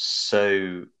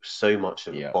so much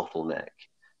of a Yeah. bottleneck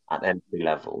at entry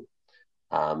level.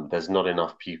 There's not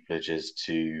enough pupillages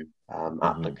to Hmm.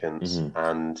 applicants, Hmm.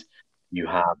 and you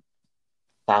have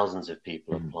thousands of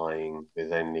people Hmm. applying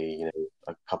with only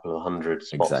a couple of hundred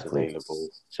spots Exactly. available.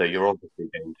 So you're obviously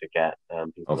going to get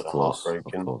people Of that are course. Of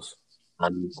heartbroken, course.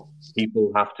 and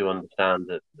people have to understand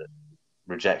that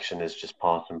rejection is just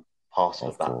part and parcel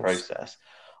of Of that course. process.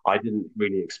 I didn't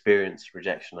really experience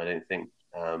rejection, I don't think,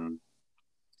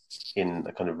 in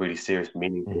a kind of really serious,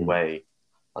 meaningful Hmm. way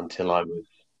until I was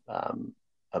um,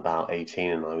 about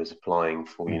 18 and I was applying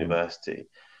for Hmm. university.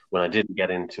 When I didn't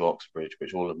get into Oxbridge,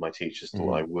 which all of my teachers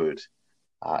thought I Hmm. would,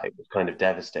 it was kind of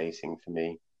devastating for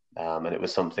me. And it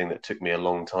was something that took me a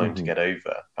long time to Hmm. get over.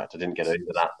 In fact, I didn't get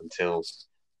over that until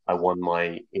I won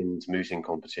my INS mooting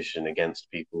competition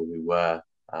against people who were,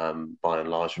 by and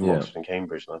large, from Yeah. Oxford and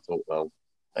Cambridge. And I thought, well,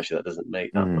 actually, that doesn't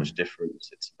make that Hmm. much difference.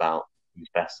 It's about who's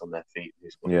best on their feet,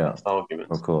 who's got the Yeah. best Of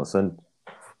arguments. course. And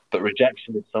But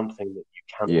rejection is something that you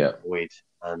cannot yeah. avoid.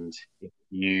 And if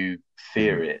you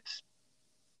fear Hmm.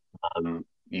 it,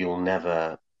 you'll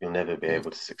never be Yeah.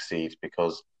 able to succeed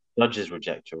because judges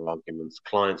reject your arguments,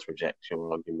 clients reject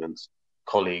your arguments,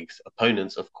 colleagues,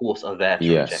 opponents, of course, are there to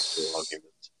reject your Yes.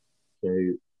 arguments.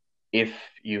 So if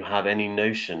you have any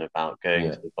notion about going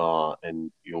Yeah. to the bar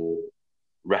and you're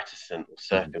reticent or Hmm.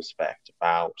 circumspect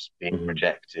about being Hmm.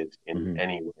 rejected in Hmm.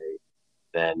 any way,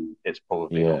 then it's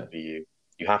probably not Yeah. for you.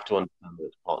 You have to understand that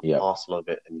it's part and Yeah. parcel of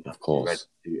it, and you have Of to be ready course.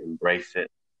 to embrace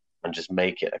it and just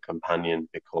make it a companion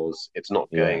because it's not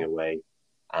going Yeah. away,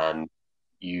 and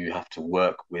you have to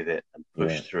work with it and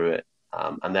push Yeah. through it.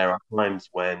 And there are times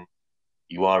when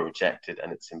you are rejected,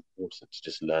 and it's important to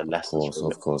just learn lessons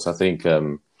from it. Of course. I think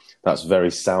that's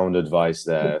very sound advice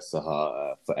there,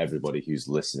 Sahar, for everybody who's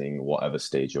listening, whatever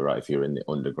stage you're at. If you're in the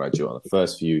undergraduate or the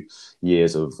first few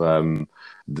years of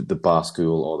the bar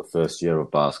school or the first year of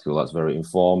bar school, that's very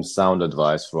informed, sound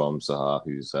advice from Sahar,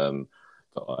 who's got an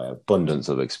abundance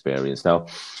of experience. Now,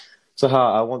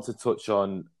 Sahar, I want to touch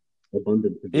on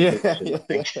abundance of rejection, I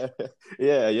think.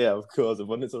 Yeah, of course,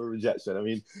 abundance of rejection. I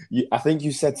mean, I think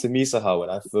you said to me, Sahar, when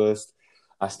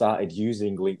I started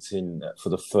using LinkedIn for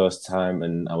the first time,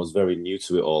 and I was very new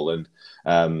to it all.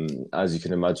 And as you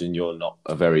can imagine, you're not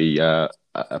a very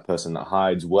a person that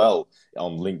hides well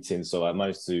on LinkedIn. So I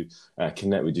managed to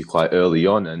connect with you quite early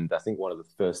on. And I think one of the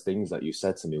first things that you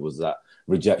said to me was that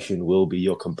rejection will be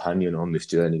your companion on this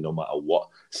journey, no matter what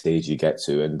stage you get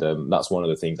to. And that's one of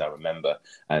the things I remember.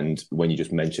 And when you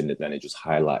just mentioned it, then it just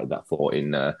highlighted that thought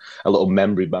in a little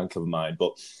memory bank of mine.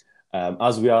 But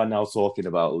as we are now talking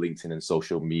about LinkedIn and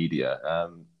social media,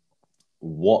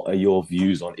 what are your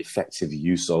views on effective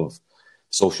use of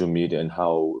social media and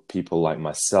how people like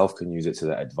myself can use it to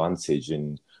their advantage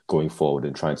in going forward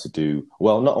and trying to do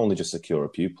well, not only just secure a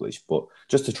pupillage, but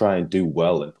just to try and do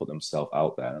well and put themselves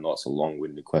out there? I know it's a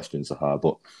long-winded question, Sahar,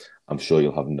 but I'm sure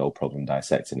you'll have no problem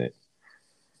dissecting it.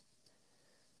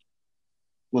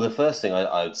 Well, the first thing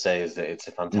I would say is that it's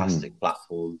a fantastic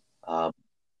platform.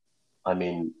 I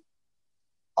mean,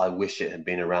 I wish it had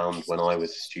been around when I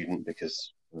was a student,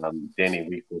 because the only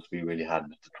recourse we really had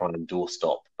was to try and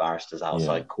doorstop barristers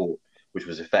outside court, which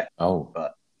was effective,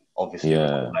 but obviously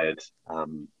required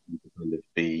you to kind of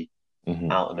be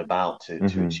out and about to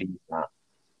achieve that.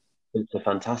 It's a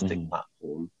fantastic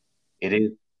platform. It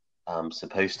is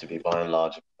supposed to be, by and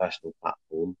large, a professional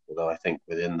platform, although I think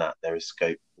within that there is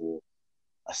scope for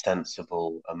a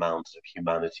sensible amount of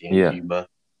humanity and humour,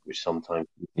 which sometimes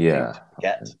people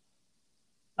forget.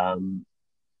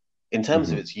 In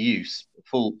terms of its use,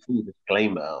 full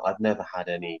disclaimer, I've never had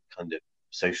any kind of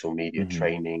social media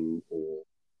training or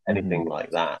anything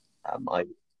like that.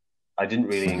 I didn't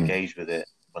really engage with it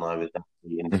when I was at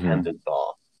the independent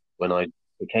bar. When I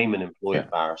became an employed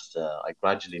barrister, I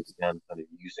gradually began kind of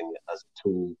using it as a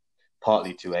tool,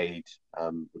 partly to aid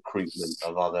recruitment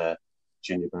of other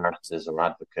junior barristers or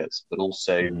advocates, but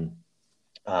also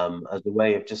as a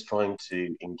way of just trying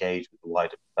to engage with the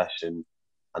wider profession,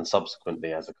 and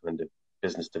subsequently as a kind of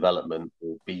business development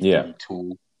or BD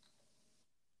tool.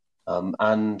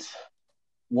 And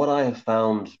what I have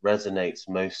found resonates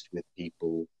most with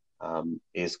people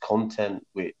is content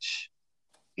which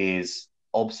is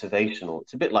observational.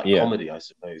 It's a bit like comedy, I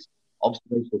suppose.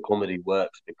 Observational comedy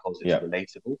works because it's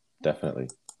relatable. Definitely.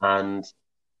 And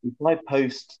if I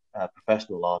post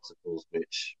professional articles,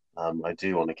 which I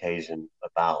do on occasion,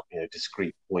 about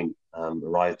discrete point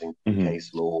arising from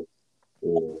case law,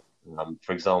 or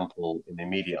for example, in the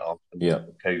immediate aftermath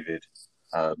of COVID,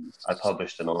 I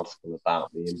published an article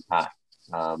about the impact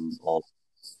of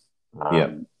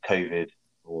COVID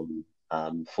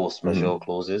on force majeure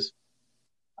clauses.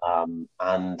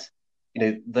 And,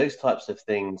 those types of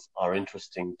things are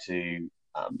interesting to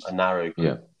a narrow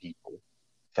group of people,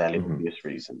 fairly obvious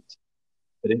reasons.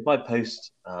 But if I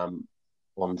post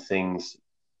on things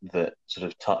that sort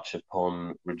of touch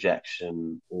upon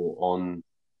rejection or on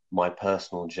my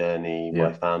personal journey,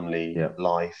 my family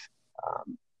life,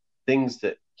 things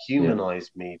that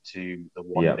humanize me to the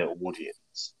wider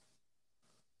audience,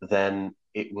 then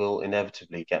it will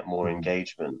inevitably get more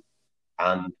engagement.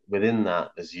 And within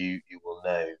that, as you will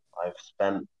know, I've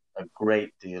spent a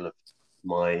great deal of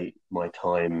my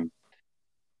time,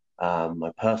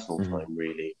 my personal time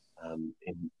really,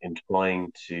 in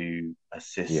trying to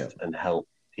assist and help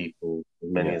people, as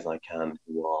many as I can,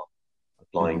 who are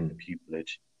applying for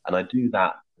pupillage. And I do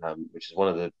that, which is one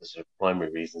of the sort of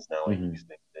primary reasons now I use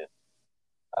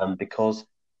LinkedIn, because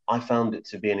I found it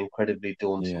to be an incredibly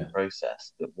daunting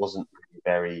process that wasn't really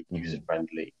very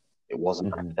user-friendly. It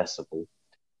wasn't accessible.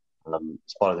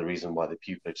 It's part of the reason why the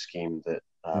pupillage scheme that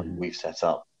we've set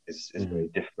up is very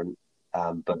different.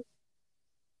 But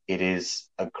it is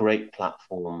a great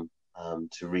platform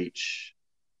to reach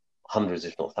hundreds,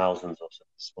 if not thousands, of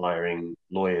aspiring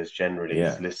lawyers generally,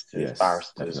 solicitors,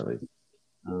 barristers,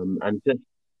 and just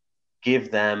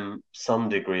give them some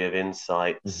degree of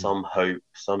insight, some hope,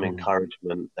 some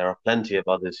encouragement. There are plenty of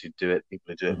others who do it, people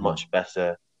who do it much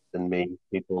better than me,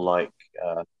 people like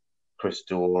Chris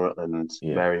Dorr and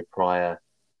Mary Pryor,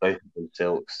 both of them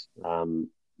Silks.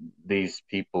 These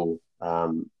people,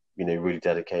 really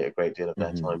dedicate a great deal of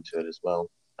their time to it as well.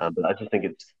 But I just think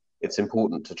it's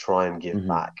important to try and give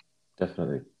back.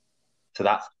 Definitely. So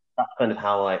that's kind of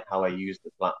how I use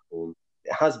the platform.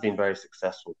 it has been very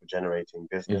successful for generating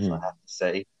business, I have to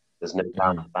say. There's no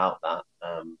doubt about that.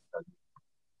 And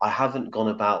I haven't gone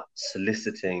about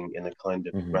soliciting in a kind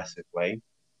of aggressive way.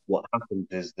 What happens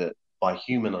is that by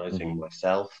humanizing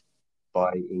myself,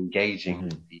 by engaging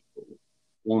with people,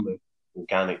 almost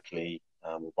organically,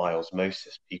 or by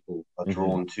osmosis, people are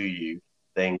drawn to you.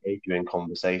 They engage you in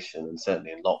conversation, and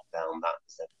certainly in lockdown, that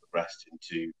has then progressed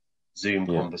into Zoom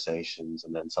conversations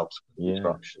and then subsequent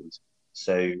instructions.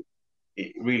 So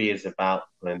it really is about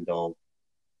kind of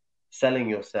selling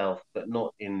yourself, but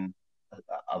not in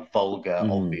a vulgar,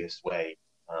 obvious way,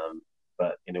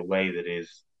 but in a way that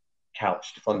is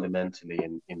couched fundamentally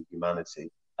in humanity.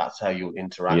 That's how you'll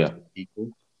interact with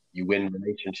people. You win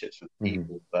relationships with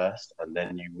people first, and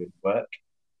then you win work.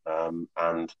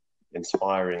 And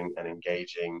inspiring and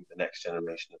engaging the next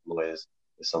generation of lawyers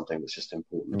is something that's just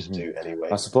important to do anyway.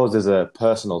 I suppose there's a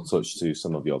personal touch to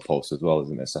some of your posts as well,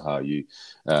 isn't there, Sahar?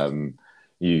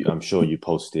 I'm sure you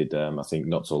posted, I think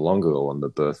not so long ago, on the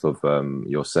birth of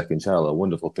your second child, a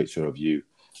wonderful picture of you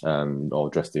all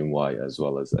dressed in white, as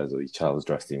well as the child was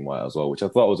dressed in white as well, which I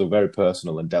thought was a very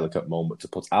personal and delicate moment to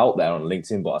put out there on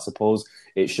LinkedIn. But I suppose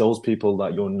it shows people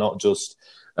that you're not just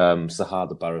Sahar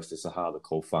the barrister, Sahar the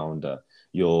co-founder.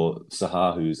 You're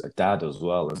Sahar who's a dad as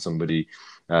well, and somebody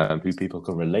who people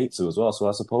can relate to as well. So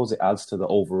I suppose it adds to the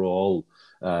overall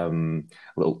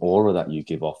little aura that you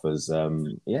give off as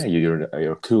you're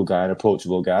a cool guy, an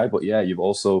approachable guy, but you've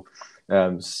also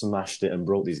smashed it and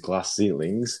broke these glass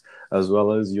ceilings, as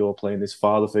well as you're playing this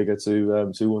father figure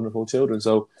to two wonderful children.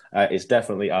 So it's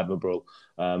definitely admirable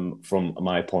from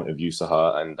my point of view,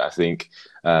 Sahar. And I think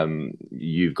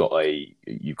you've got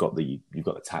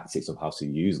the tactics of how to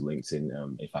use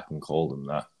LinkedIn, if I can call them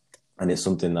that. And it's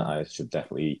something that I should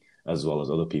definitely, as well as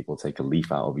other people, take a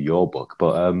leaf out of your book.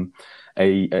 But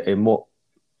a more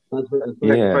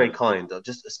very kind.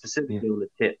 Just specifically on the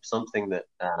tip, something that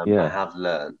I have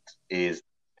learned is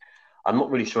I'm not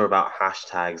really sure about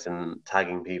hashtags and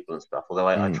tagging people and stuff, although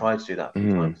I try to do that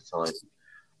from time to time.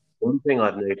 One thing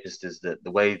I've noticed is that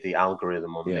the way the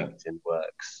algorithm on LinkedIn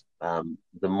works,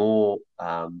 the more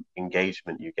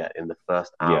engagement you get in the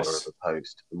first hour of a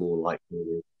post, the more likely it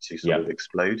is to sort of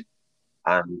explode.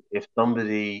 And if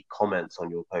somebody comments on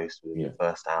your post within the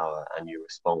first hour and you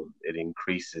respond, it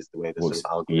increases the way the sort of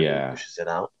algorithm pushes it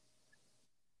out.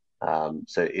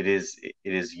 So it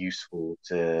is useful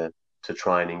to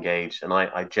try and engage. And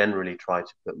I generally try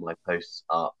to put my posts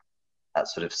up at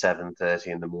sort of 7:30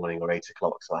 in the morning or 8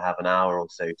 o'clock. So I have an hour or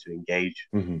so to engage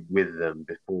with them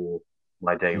before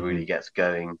my day really gets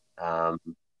going.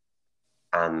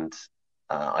 And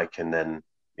I can then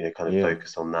kind of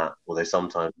focus on that. Although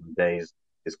sometimes my days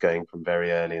is going from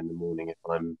very early in the morning if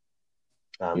I'm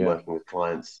working with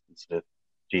clients, sort of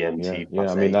GMT.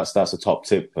 I mean that's a top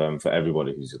tip for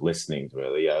everybody who's listening.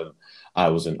 Really, I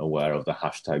wasn't aware of the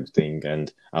hashtag thing,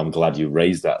 and I'm glad you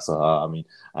raised that. So I mean,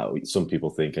 some people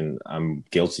think, and I'm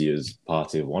guilty as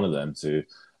part of one of them, to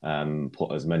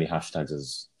put as many hashtags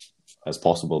as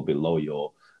possible below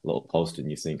your little post, and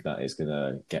you think that it's going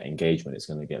to get engagement, it's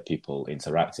going to get people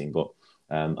interacting, but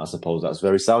I suppose that's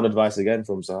very sound advice again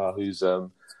from Sahar, who's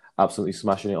absolutely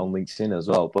smashing it on LinkedIn as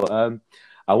well. But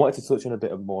I wanted to touch on a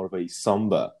bit more of a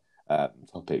somber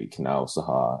topic now,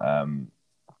 Sahar.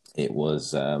 It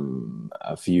was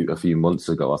a few months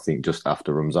ago, I think, just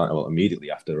after Ramadan, well,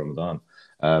 immediately after Ramadan,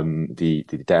 the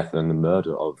death and the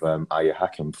murder of Aya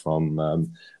Hakim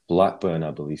from Blackburn,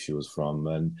 I believe she was from,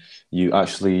 and you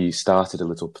actually started a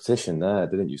little petition there,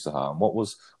 didn't you, Sahar? And what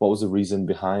was the reason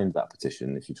behind that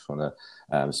petition? If you just want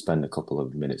to spend a couple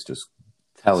of minutes just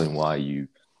telling why you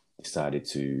decided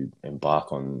to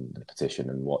embark on the petition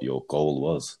and what your goal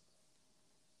was.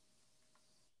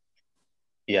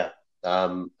 Yeah,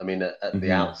 I mean, at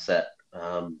the outset,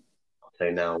 I'll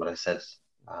say now what I said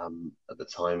at the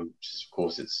time, which is, of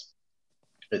course,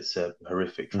 it's a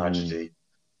horrific tragedy.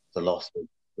 The loss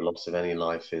of any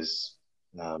life is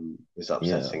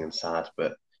upsetting and sad,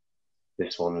 but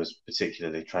this one was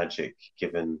particularly tragic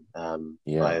given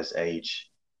Aya's age.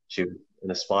 She was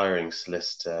an aspiring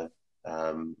solicitor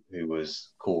who was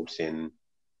caught in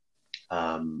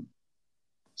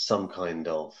some kind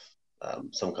of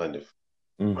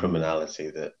criminality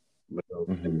that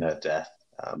resulted in her death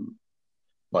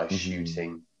by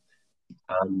shooting.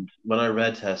 And when I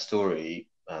read her story,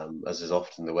 as is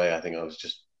often the way, I think I was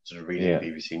just sort of reading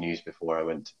BBC News before I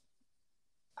went,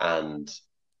 and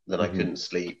then I couldn't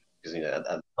sleep because at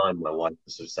the time my wife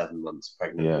was sort of 7 months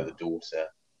pregnant with a daughter,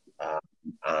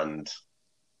 and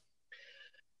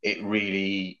it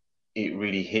really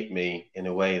hit me in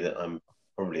a way that I'm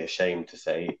probably ashamed to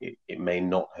say it may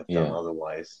not have done Yeah.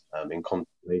 otherwise. In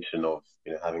contemplation of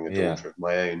having a Yeah. daughter of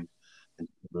my own, and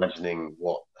imagining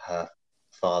what her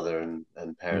father and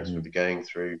parents would be going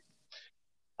through.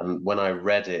 And when I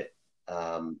read it,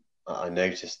 I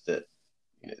noticed that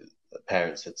the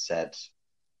parents had said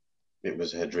it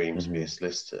was her dream to be a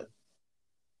solicitor.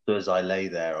 So as I lay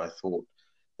there, I thought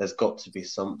there's got to be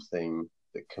something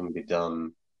that can be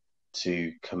done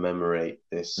to commemorate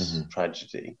this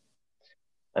tragedy.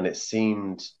 And it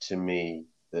seemed to me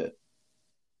that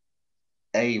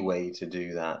a way to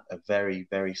do that, a very,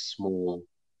 very small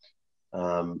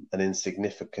and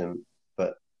insignificant,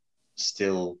 but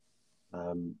still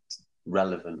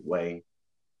relevant way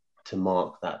to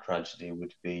mark that tragedy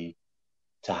would be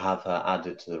to have her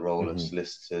added to the roll of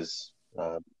solicitors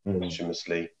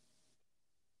posthumously.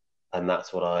 And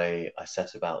that's what I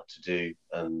set about to do.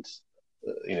 And,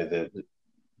 the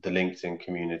LinkedIn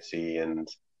community and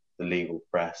the legal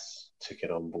press took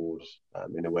it on board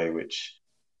in a way which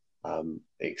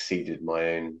exceeded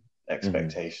my own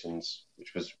expectations,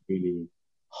 which was really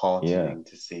heartening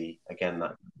to see. Again,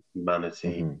 that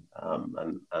humanity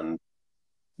and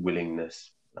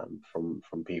willingness from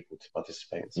people to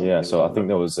participate in something. Yeah, so I think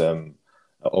there was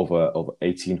over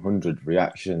 1,800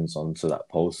 reactions onto that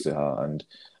post, and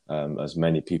as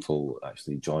many people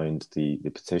actually joined the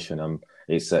petition.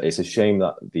 It's a shame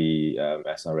that the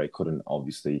SRA couldn't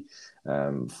obviously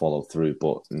follow through,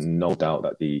 but no doubt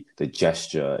that the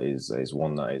gesture is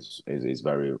one that is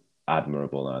very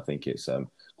admirable, and I think it's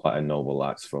quite a noble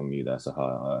act from you there,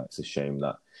 Sahar. It's a shame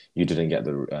that you didn't get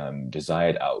the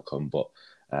desired outcome, but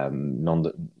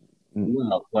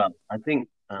Well, I think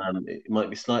it might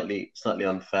be slightly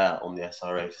unfair on the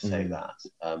SRA to say that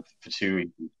for two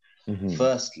reasons.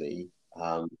 Firstly,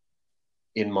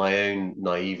 in my own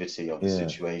naivety of the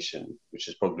situation, which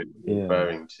is probably what you're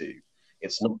referring to,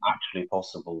 it's not actually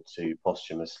possible to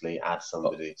posthumously add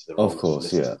somebody to the roll of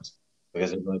solicitors.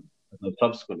 Because as I've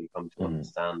subsequently come to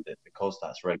understand it, because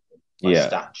that's regulated by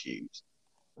statute,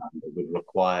 it would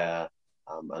require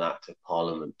an act of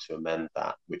parliament to amend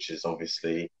that, which is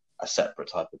obviously a separate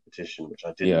type of petition, which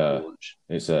I didn't launch.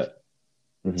 The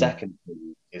second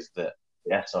thing is that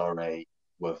the SRA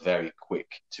were very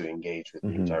quick to engage with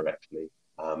me directly.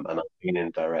 And I've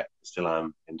been still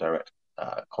am in direct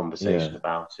conversation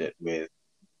about it with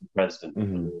the president of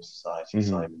the Law Society,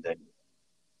 Simon Davis.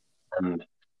 And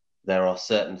there are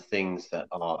certain things that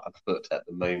are afoot at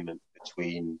the moment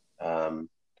between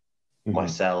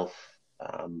myself,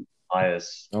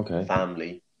 Aya's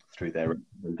family through their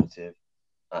representative,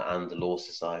 and the Law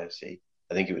Society.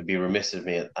 I think it would be remiss of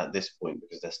me at this point,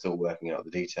 because they're still working out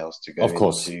the details, to go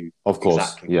into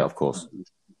exactly. Yeah, of course.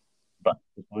 But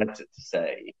suffice it to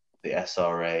say, the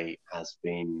SRA has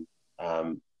been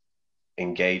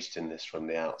engaged in this from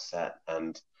the outset,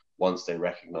 and once they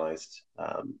recognised,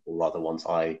 or rather, once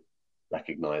I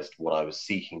recognised what I was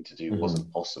seeking to do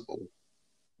wasn't possible,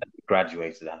 and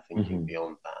graduated our thinking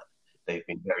beyond that. They've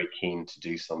been very keen to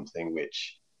do something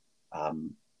which,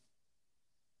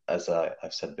 as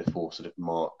I've said before, sort of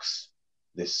marks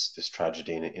this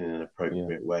tragedy in an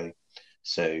appropriate way.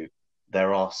 So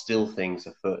there are still things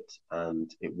afoot, and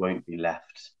it won't be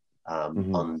left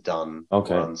undone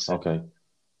or unsaid.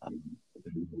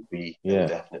 There will be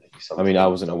definitely something. I mean, I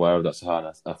wasn't aware of that,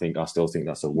 Sahar. I still think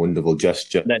that's a wonderful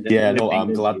gesture.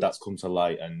 I'm glad that's come to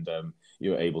light, and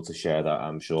you're able to share that.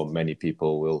 I'm sure many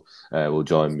people will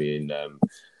join me in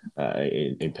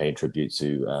paying tribute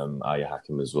to Aya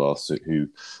Hakim as well, who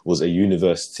was a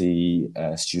university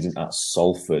student at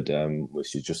Salford,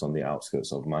 which is just on the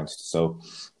outskirts of Manchester. So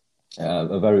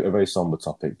a very somber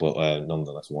topic, but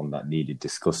nonetheless one that needed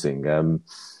discussing.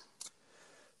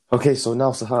 Okay, so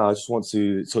now, Sahar, I just want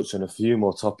to touch on a few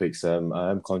more topics. I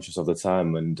am conscious of the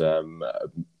time, and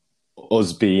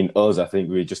us being us, I think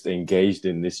we're just engaged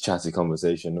in this chatty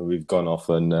conversation, and we've gone off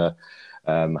and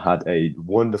had a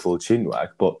wonderful chinwag.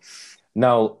 But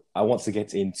now I want to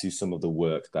get into some of the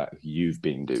work that you've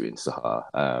been doing, Sahar,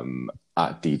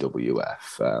 at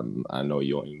DWF. I know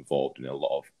you're involved in a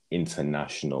lot of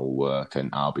international work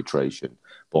and arbitration,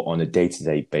 but on a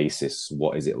day-to-day basis,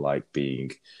 what is it like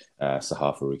being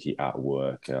Sahar Farooqi at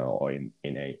work, or in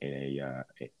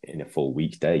a full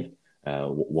weekday?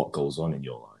 What goes on in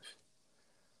your life?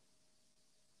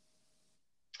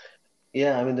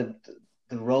 Yeah, I mean,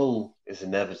 the role is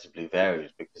inevitably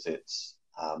varied because it's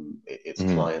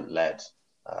client-led,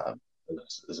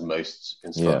 as most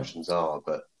instructions are.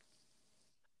 But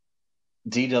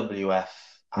DWF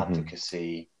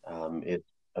Advocacy is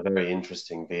a very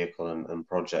interesting vehicle and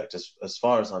project. As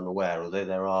far as I'm aware, although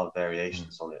there are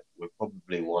variations on it, we're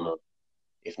probably one of,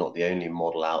 if not the only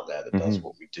model out there that does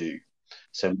what we do.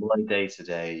 So my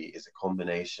day-to-day is a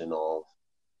combination of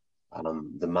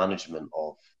the management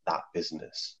of that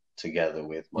business together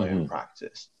with my own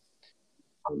practice.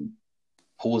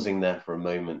 Pausing there for a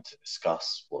moment to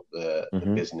discuss what the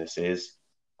business is.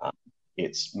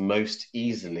 It's most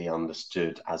easily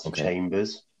understood as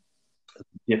chambers.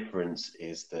 The difference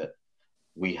is that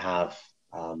we have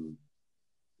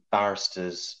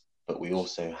barristers, but we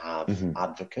also have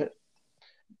advocates.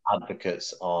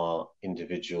 Advocates are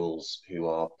individuals who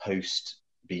are post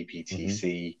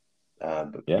BPTC,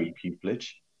 but pre-pupillage.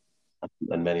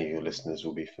 And many of your listeners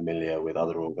will be familiar with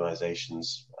other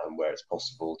organisations where it's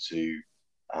possible to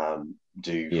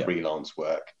do freelance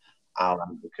work. Our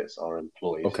advocates are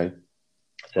employed,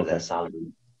 so they're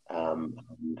salaried, and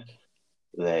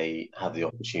they have the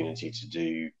opportunity to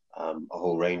do a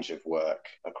whole range of work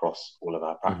across all of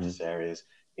our practice areas,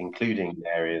 including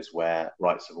areas where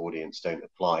rights of audience don't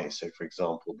apply. So, for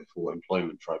example, before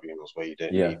employment tribunals where you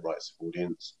don't need rights of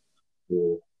audience,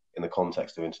 or in the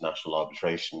context of international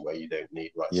arbitration where you don't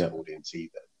need rights of audience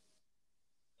either.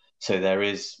 So there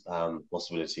is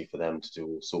possibility for them to do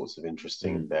all sorts of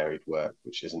interesting and varied work,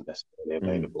 which isn't necessarily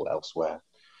available elsewhere.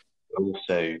 We're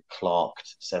also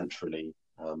clerked centrally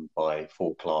by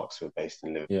 4 clerks who are based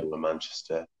in Liverpool and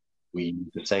Manchester. We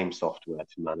use the same software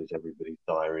to manage everybody's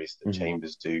diaries that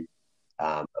chambers do,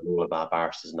 and all of our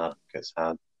barristers and advocates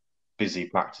have busy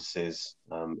practices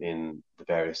in the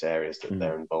various areas that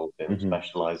they're involved in,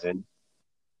 specialise in.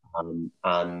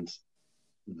 And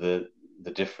the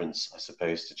difference, I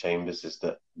suppose, to chambers is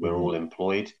that we're all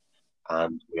employed,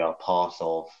 and we are part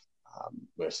of,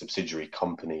 we're a subsidiary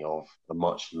company of a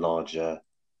much larger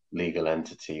legal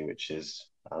entity, which is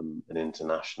an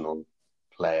international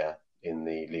player in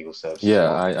the legal services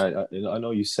market. I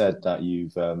know you said that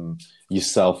you've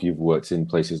you've worked in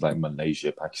places like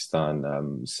Malaysia,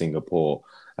 Pakistan, Singapore.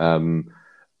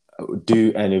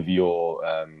 Do any of your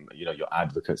your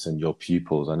advocates and your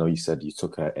pupils? I know you said you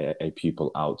took a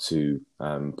pupil out to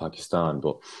Pakistan,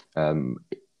 but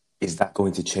is that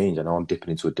going to change? I know I'm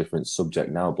dipping into a different subject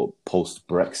now, but post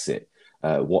Brexit,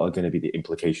 what are going to be the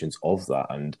implications of that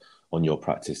and on your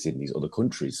practice in these other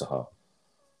countries, Sahar?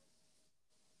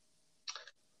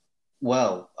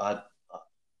 Well, I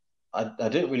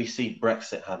don't really see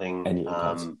Brexit having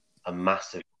a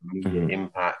massive immediate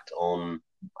impact on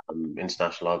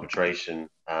international arbitration.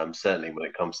 Certainly when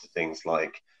it comes to things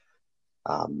like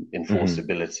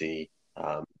enforceability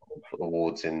of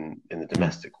awards in the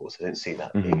domestic courts, I don't see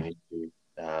that being an issue.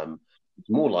 It's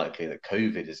more likely that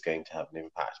COVID is going to have an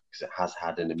impact because it has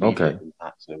had an immediate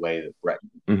impact in a way that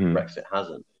Brexit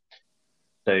hasn't.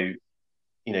 So,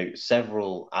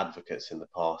 several advocates in the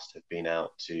past have been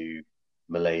out to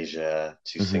Malaysia,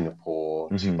 to Singapore,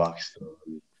 to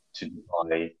Pakistan, to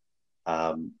Dubai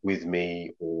with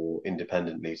me or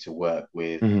independently to work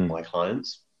with my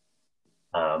clients.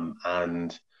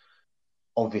 And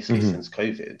obviously since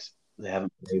COVID, they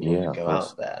haven't been able to go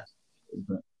out there.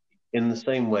 But in the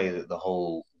same way that the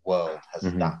whole world has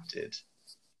adapted,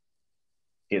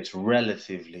 it's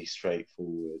relatively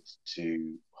straightforward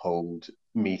to hold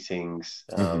meetings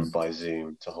by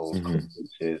Zoom, to hold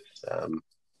conferences.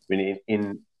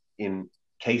 In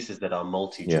cases that are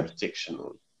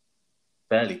multi-jurisdictional,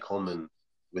 fairly common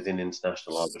within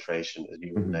international arbitration, as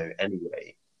you will know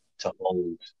anyway, to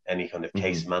hold any kind of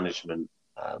case management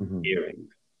hearing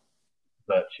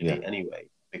virtually anyway.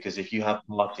 Because if you have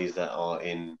parties that are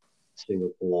in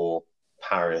Singapore,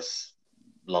 Paris,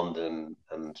 London,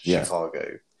 and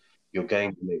Chicago, you're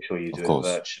going to make sure you do it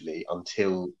virtually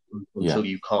until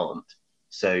you can't.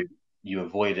 So you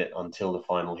avoid it until the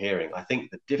final hearing. I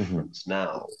think the difference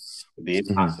now with the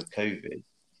impact of COVID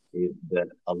is that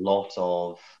a lot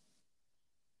of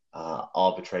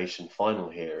arbitration final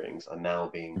hearings are now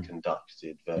being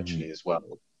conducted virtually as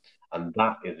well. And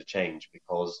that is a change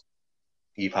because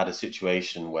you've had a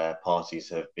situation where parties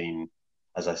have been,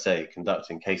 as I say,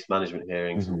 conducting case management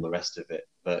hearings and all the rest of it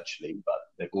virtually, but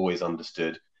they've always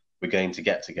understood we're going to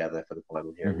get together for the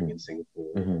final hearing in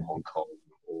Singapore or Hong Kong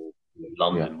or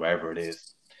London, wherever it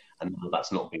is. And now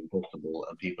that's not been possible,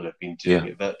 and people have been doing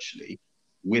it virtually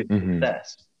with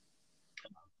success.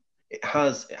 It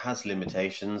has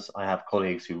limitations. I have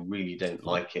colleagues who really don't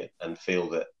like it and feel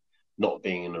that not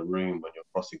being in a room when you're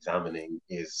cross-examining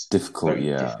is very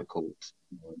difficult.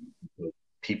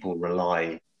 People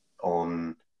rely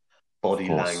on body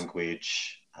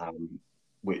language,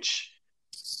 which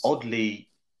oddly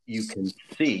you can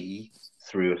see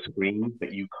through a screen,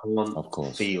 but you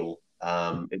can't feel.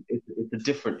 It's a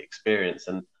different experience,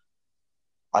 and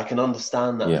I can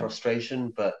understand that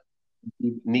frustration, but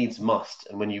needs must.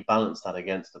 And when you balance that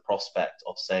against the prospect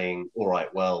of saying, all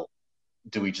right, well,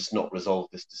 do we just not resolve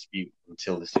this dispute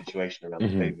until the situation around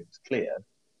COVID is clear?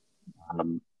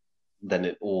 Then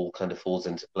it all kind of falls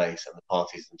into place, and the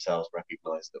parties themselves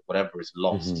recognise that whatever is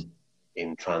lost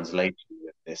in translation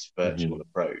with this virtual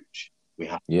approach, we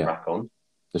have to crack on.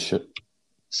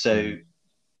 So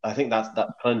I think that's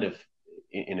kind of,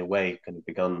 in a way, kind of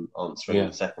begun answering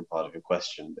the second part of your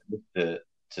question. But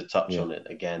to touch on it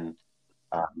again,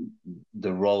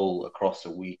 the role across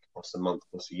a week, across a month,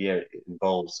 across a year, it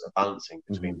involves a balancing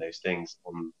between those things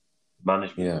on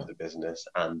management of the business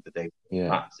and the day-to-day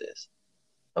practice.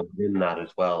 And within that as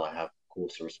well, I have, of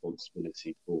course, a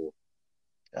responsibility for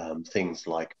things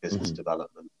like business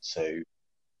development. So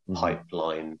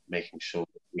pipeline, making sure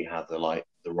that we have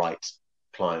the right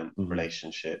client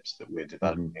relationships, that we're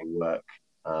developing work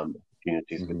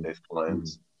opportunities with those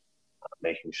clients,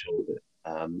 making sure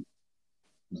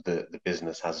that the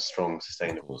business has a strong,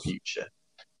 sustainable future,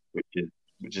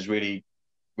 which is really,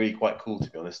 really quite cool,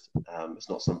 to be honest. It's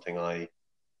not something I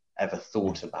ever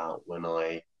thought about when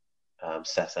I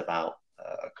set about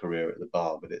a career at the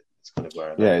bar, but it's kind of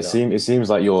where it seems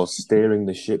like you're steering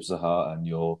the ship, Sahar, and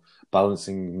you're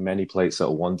balancing many plates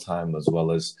at one time, as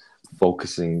well as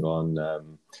focusing on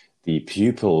the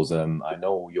pupils. I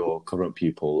know your current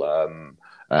pupil,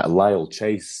 Lyle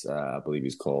Chase, I believe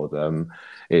he's called,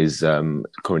 is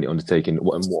currently undertaking.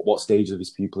 What stage of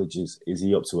his pupillage is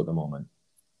he up to at the moment?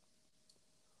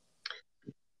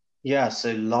 Yeah,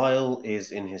 so Lyle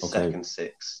is in his second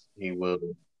six. He will,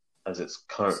 as it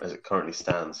currently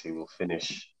stands, he will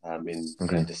finish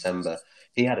in December.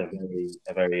 He had a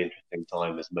very interesting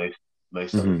time, as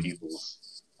most other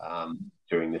pupils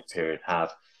during this period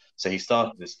have. So he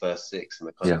started his first six in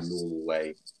the kind of normal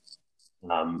way,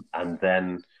 and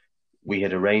then we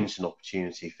had arranged an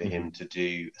opportunity for him to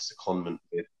do a secondment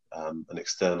with an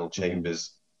external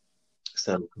chambers,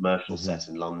 external commercial set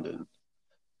in London,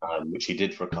 which he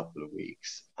did for a couple of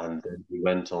weeks, and then he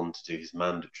went on to do his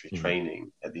mandatory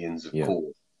training at the Inns of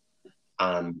Court.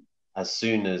 And as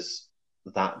soon as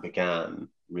that began,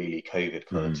 really, COVID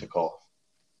kind of took off.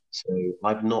 So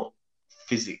I've not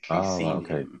physically seen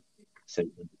him since,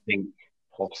 I think,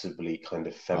 possibly kind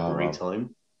of February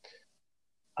time.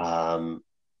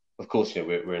 Of course,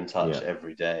 we're in touch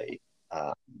every day,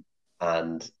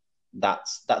 and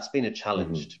that's been a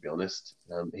challenge, to be honest.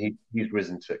 He's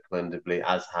risen to it commendably,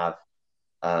 as have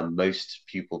most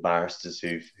pupil barristers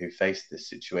who faced this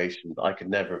situation. But I could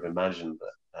never have imagined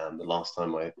that the last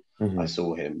time I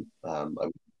saw him, I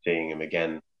was seeing him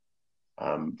again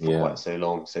for quite so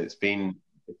long. So it's been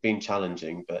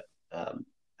challenging, but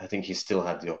I think he still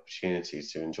had the opportunity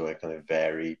to enjoy a kind of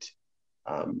varied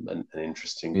and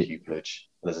interesting pupillage.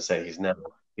 And as I say, he's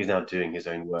now doing his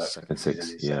own work. Second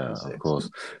six, of course.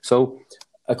 So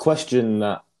a question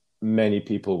that many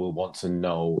people will want to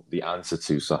know the answer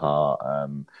to,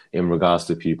 Sahar, in regards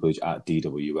to pupillage at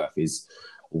DWF is,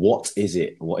 what is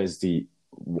it? What's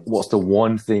the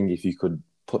one thing, if you could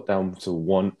put down to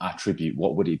one attribute,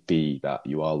 what would it be that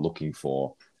you are looking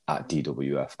for at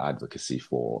DWF Advocacy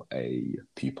for a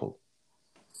pupil?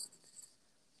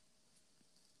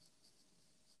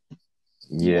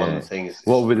 One thing is,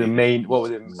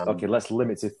 okay, let's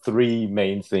limit to three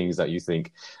main things that you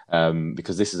think,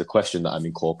 because this is a question that I'm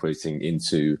incorporating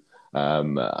into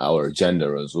our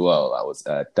agenda as well. That was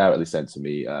directly sent to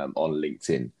me on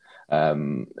LinkedIn.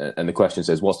 And the question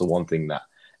says, what's the one thing that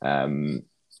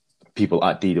people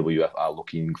at DWF are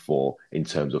looking for in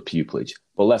terms of pupillage?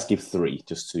 But let's give three,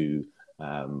 just to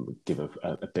give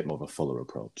a bit more of a fuller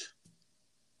approach.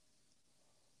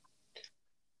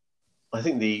 I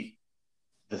think the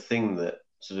thing that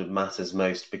sort of matters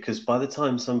most, because by the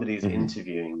time somebody's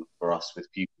interviewing for us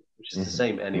with pupils, which is the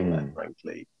same anywhere,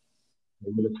 frankly,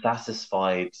 they will have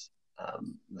satisfied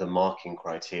the marking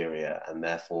criteria, and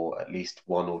therefore at least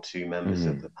one or two members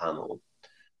of the panel,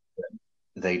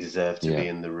 they deserve to be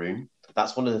in the room.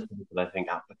 That's one of the things that I think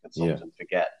applicants often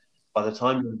forget. By the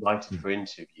time you're invited for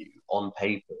interview, on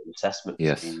paper, an assessment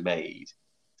has been made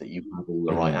that you have all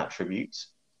the right attributes.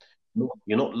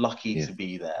 You're not lucky to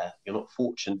be there. You're not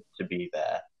fortunate to be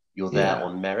there. You're there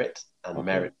on merit and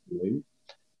merit alone.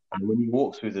 And when you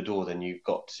walk through the door, then you've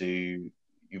got to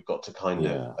kind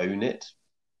of own it.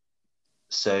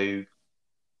 So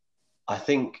I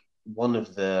think one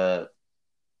of the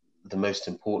most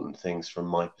important things from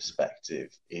my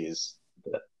perspective is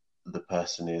that the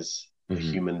person is a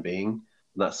human being. And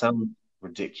that sounds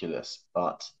ridiculous,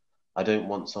 but I don't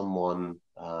want someone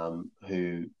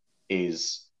who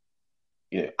is,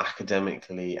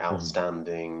 academically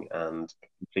outstanding and a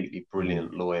completely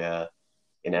brilliant lawyer,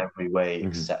 in every way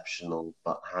exceptional,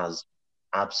 but has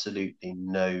absolutely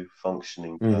no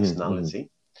functioning personality.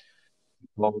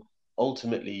 Well,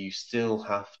 ultimately, you still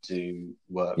have to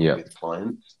work Yeah. with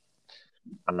clients.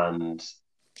 And,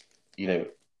 you know,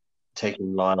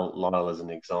 taking Lyle as an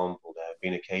example, there have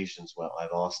been occasions where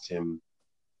I've asked him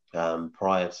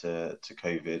prior to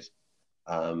COVID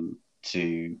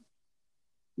to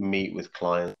meet with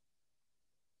clients,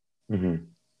 Mm-hmm.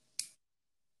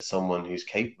 someone who's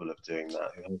capable of doing that,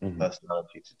 who has the Mm-hmm.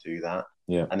 personality to do that,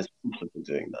 Yeah. and is comfortable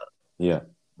doing that. Yeah.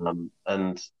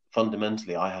 And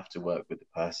fundamentally, I have to work with the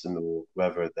person, or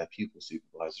whoever their pupil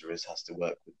supervisor is has to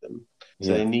work with them.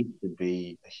 So Yeah. they need to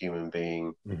be a human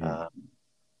being, Mm-hmm.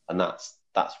 and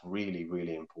that's really,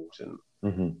 really important.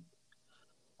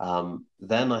 Mm-hmm.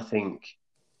 Then I think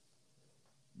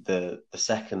the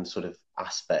second sort of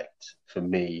aspect for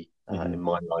me Mm-hmm. in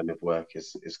my line of work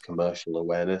is commercial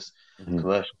awareness. Mm-hmm.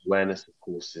 Commercial awareness, of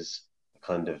course, is a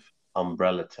kind of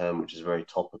umbrella term which is very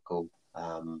topical.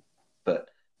 But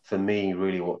for me,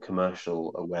 really, what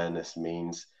commercial awareness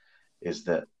means is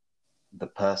that the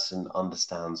person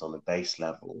understands on a base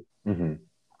level Mm-hmm.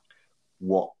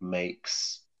 what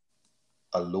makes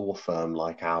a law firm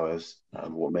like ours,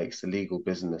 what makes a legal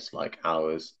business like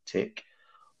ours tick.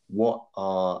 What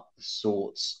are the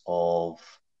sorts of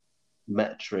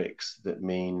metrics that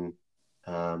mean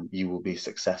you will be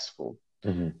successful?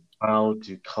 Mm-hmm. How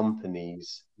do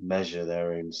companies measure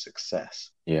their own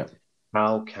success? Yeah.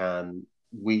 How can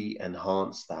we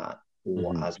enhance that?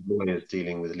 Or Mm-hmm. as lawyers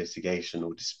dealing with litigation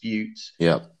or disputes,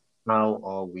 Yeah. how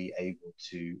are we able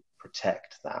to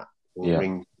protect that or Yeah.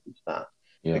 ring that?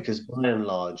 Yeah. Because by and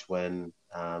large, when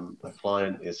a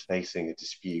client is facing a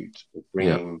dispute or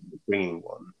Yeah. bringing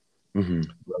one Mm-hmm.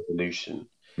 resolution,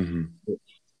 Mm-hmm.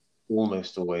 it's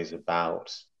almost always about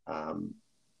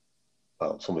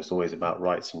it's almost always about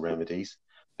rights and remedies,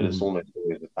 but it's Mm-hmm. almost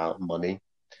always about money,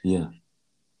 Yeah.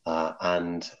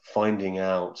 and finding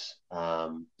out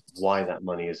why that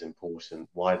money is important,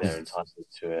 why they're entitled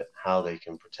to it, how they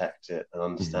can protect it, and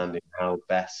Mm-hmm. understanding how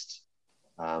best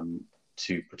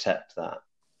to protect that.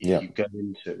 If Yeah. you go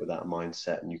into it with that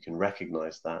mindset and you can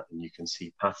recognize that and you can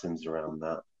see patterns around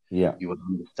that, Yeah. you will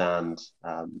understand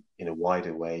in a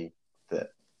wider way that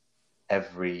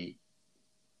every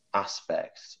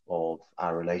aspect of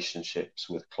our relationships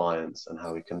with clients and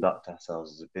how we conduct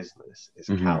ourselves as a business is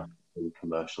Mm-hmm. couched in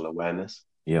commercial awareness.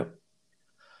 Yeah.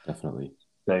 Definitely.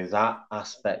 So that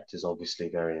aspect is obviously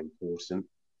very important.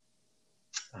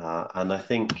 And I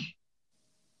think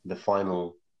the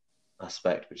final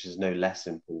aspect, which is no less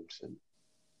important,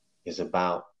 is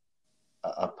about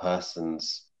a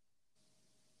person's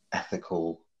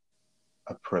ethical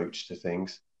approach to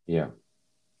things. Yeah.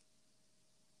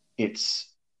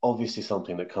 It's obviously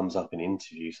something that comes up in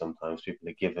interviews. Sometimes people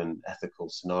are given ethical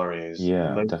scenarios,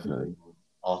 Yeah. most of Definitely. them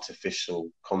are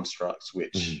artificial constructs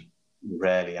which Mm-hmm.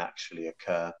 rarely actually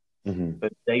occur. Mm-hmm.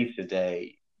 But day to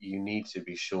day, you need to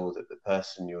be sure that the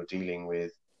person you're dealing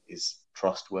with is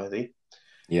trustworthy.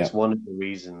 Yeah. It's one of the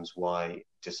reasons why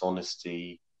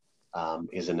dishonesty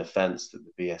is an offence that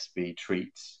the BSB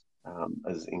treats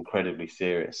as incredibly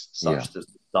serious, Yeah. such that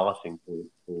the starting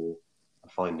point for a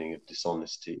finding of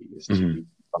dishonesty is to Mm-hmm. be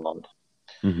barred.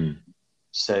 Mm-hmm.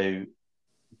 So,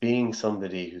 being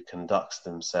somebody who conducts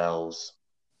themselves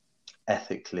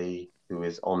ethically, who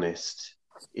is honest,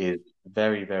 is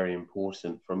very, very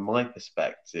important from my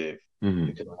perspective, Mm-hmm.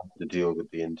 because I have to deal with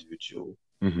the individual,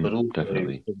 Mm-hmm. but also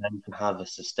Definitely. for them to have a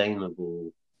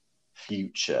sustainable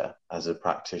future as a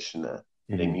practitioner.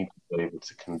 They Mm-hmm. need to be able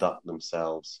to conduct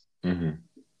themselves Mm-hmm.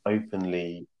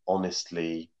 openly,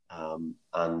 honestly,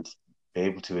 and be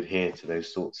able to adhere to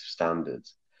those sorts of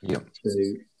standards. Yeah. So,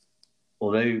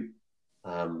 although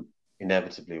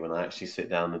inevitably, when I actually sit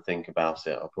down and think about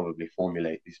it, I'll probably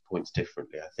formulate these points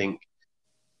differently. I think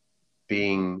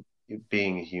being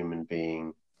a human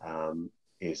being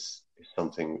is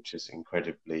something which is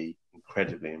incredibly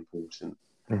important,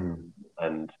 Mm-hmm.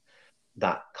 and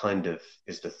that kind of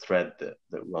is the thread that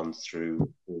runs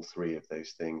through all three of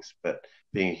those things. But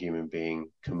being a human being,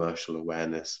 commercial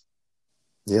awareness,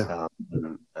 Yeah.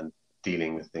 and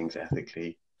dealing with things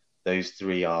ethically, those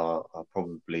three are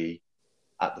probably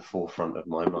at the forefront of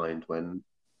my mind when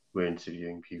we're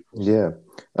interviewing pupils. Yeah,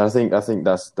 I think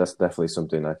that's definitely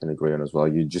something I can agree on as well.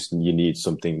 You need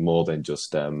something more than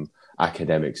just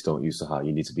academics, don't you, Sahar?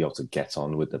 You need to be able to get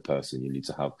on with the person. You need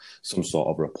to have some sort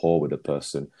of rapport with the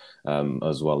person,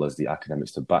 as well as the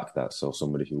academics to back that. So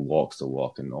somebody who walks the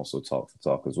walk and also talk the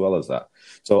talk as well as that.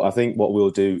 So I think what we'll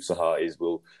do, Sahar, is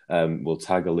we'll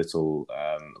tag a little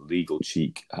Legal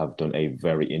Cheek have done a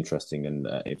very interesting and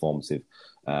informative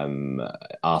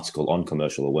article on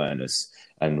commercial awareness.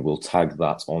 and we'll tag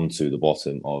that onto the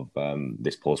bottom of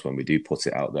this post when we do put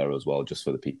it out there as well, just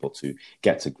for the people to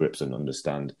get to grips and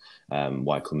understand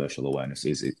why commercial awareness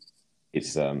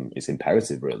it's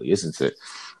imperative, really, isn't it,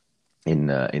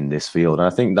 in this field. And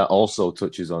I think that also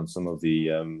touches on some of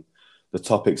the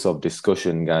topics of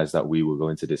discussion, guys, that we were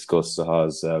going to discuss.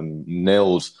 Sahar's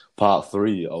nailed part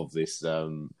 3 of this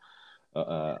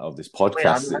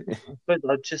podcast.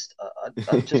 I just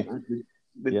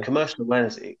with commercial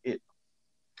awareness,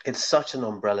 it's such an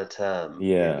umbrella term.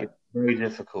 It's very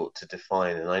difficult to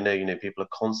define, and I know people are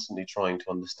constantly trying to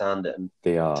understand it, and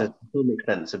they are, to some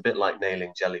extent, it's a bit like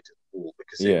nailing jelly to the wall,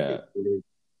 because it is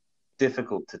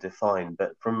difficult to define.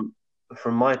 But from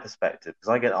my perspective,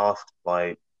 because I get asked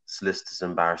by solicitors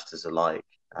and barristers alike,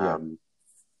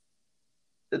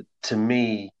 to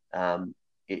me,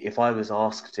 if I was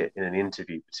asked it in an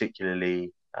interview,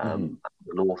 particularly at a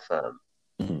law firm,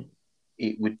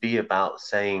 it would be about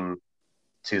saying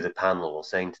to the panel, or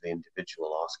saying to the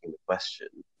individual asking the question,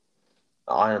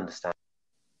 I understand.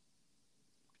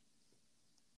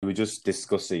 We were just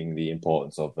discussing the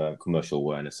importance of commercial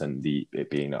awareness and it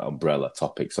being an umbrella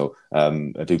topic. So I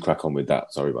do crack on with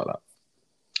that. Sorry about that.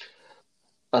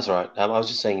 That's all right. I was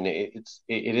just saying it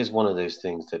is one of those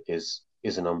things that is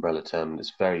an umbrella term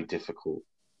that's very difficult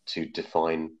to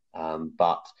define.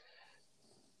 But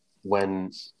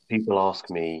when people ask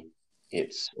me,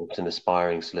 it's often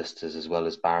aspiring solicitors as well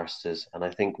as barristers. And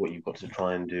I think what you've got to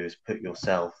try and do is put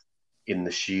yourself in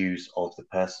the shoes of the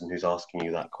person who's asking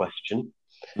you that question.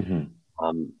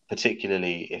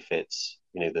 Particularly if it's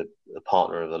the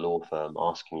partner of the law firm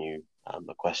asking you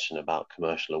a question about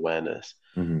commercial awareness.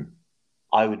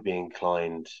 I would be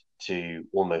inclined to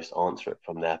almost answer it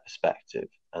from their perspective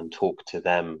and talk to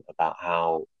them about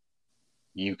how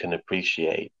you can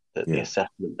appreciate that the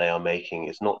assessment they are making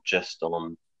is not just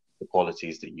on the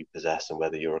qualities that you possess and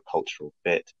whether you're a cultural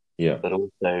fit, but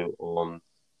also on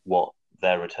what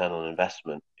their return on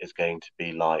investment is going to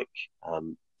be like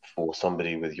for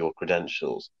somebody with your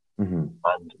credentials.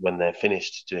 And when they're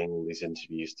finished doing all these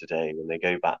interviews today, when they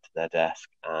go back to their desk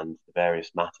and the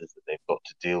various matters that they've got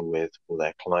to deal with for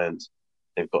their clients,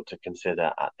 they've got to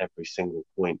consider at every single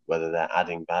point whether they're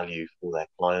adding value for their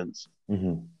clients,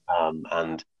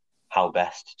 and how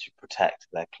best to protect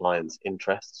their clients'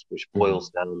 interests, which boils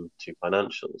down to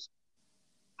financials.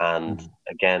 And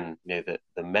again, the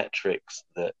metrics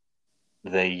that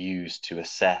they use to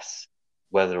assess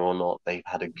whether or not they've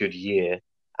had a good year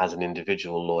as an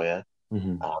individual lawyer,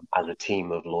 as a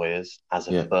team of lawyers, as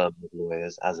a firm of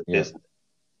lawyers, as a business,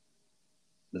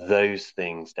 those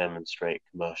things demonstrate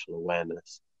commercial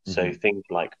awareness. So things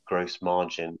like gross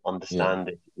margin,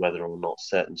 understanding whether or not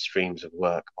certain streams of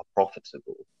work are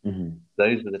profitable.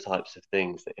 Those are the types of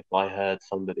things that if I heard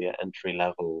somebody at entry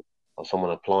level or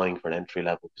someone applying for an entry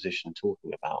level position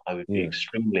talking about, I would be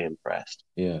extremely impressed.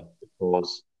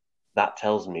 Because that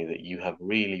tells me that you have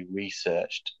really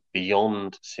researched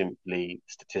beyond simply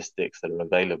statistics that are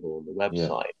available on the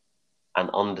website and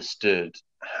understood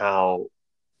how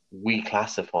we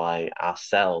classify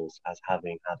ourselves as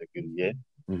having had a good year.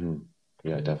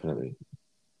 Yeah, definitely.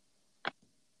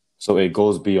 So it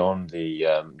goes beyond the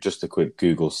just a quick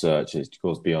Google search. It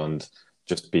goes beyond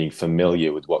just being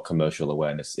familiar with what commercial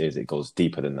awareness is. It goes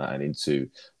deeper than that and into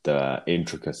the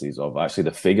intricacies of actually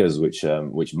the figures which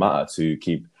matter to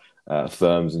keep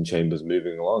firms and chambers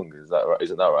moving along. Is that right?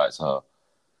 Isn't that right, Sahar?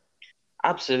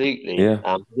 Absolutely.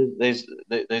 Yeah.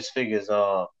 Those figures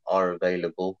are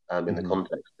available in the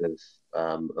context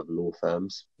of law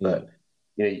firms, but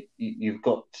you've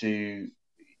got to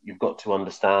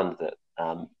understand that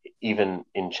even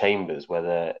in chambers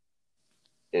where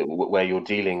you're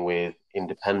dealing with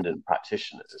independent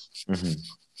practitioners,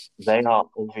 they are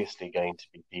obviously going to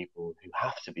be people who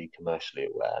have to be commercially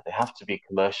aware. They have to be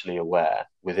commercially aware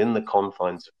within the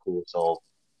confines, of course, of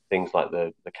things like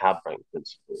the cab rank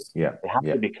principle. They have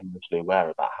to be commercially aware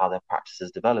about how their practice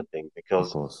is developing,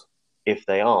 because if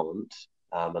they aren't,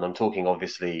 and I'm talking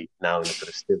obviously now in a sort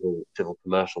of civil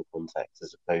commercial context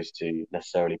as opposed to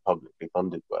necessarily publicly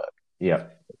funded work. If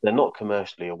they're not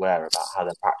commercially aware about how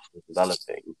their practice is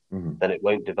developing, then it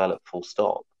won't develop full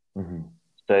stop.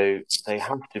 So they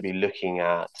have to be looking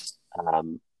at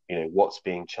what's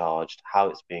being charged, how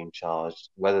it's being charged,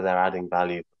 whether they're adding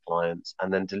value for clients,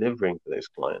 and then delivering for those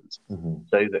clients,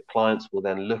 so that clients will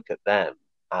then look at them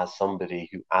as somebody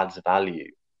who adds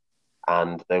value,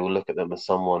 and they will look at them as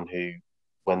someone who,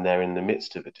 when they're in the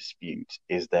midst of a dispute,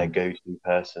 is their go-to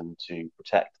person to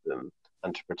protect them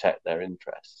and to protect their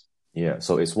interests.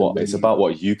 So it's about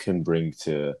what you can bring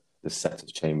to the set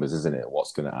of chambers, isn't it?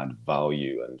 What's going to add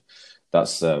value, and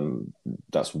that's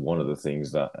one of the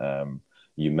things that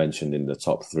you mentioned in the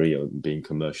top three of being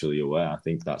commercially aware. I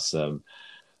think that's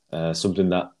something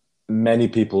that many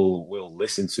people will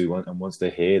listen to, and once they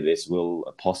hear this,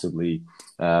 will possibly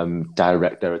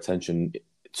direct their attention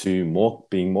to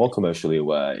being more commercially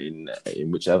aware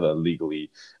in whichever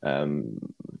legally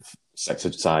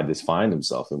sector side they find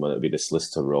themselves in, whether it be the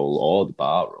solicitor role or the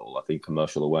bar role. I think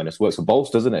commercial awareness works for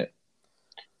both, doesn't it?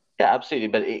 Yeah, absolutely.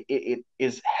 But it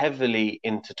is heavily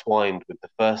intertwined with the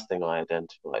first thing I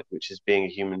identified, which is being a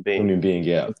human being. Human being,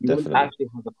 yeah, If you definitely. want to actually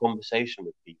have a conversation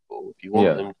with people, if you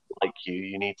want them to like you,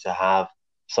 you need to have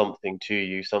something to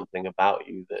you, something about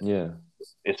you that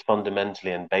is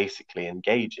fundamentally and basically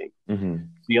engaging.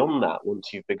 Beyond that,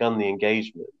 once you've begun the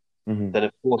engagement, then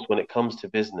of course, when it comes to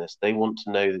business, they want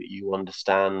to know that you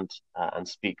understand and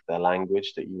speak their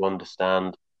language, that you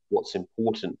understand what's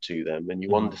important to them, and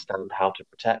you understand how to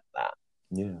protect that.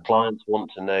 Clients want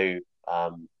to know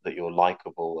that you're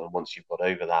likable, and once you've got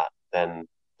over that, then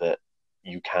that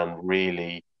you can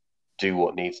really do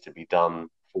what needs to be done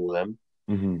for them.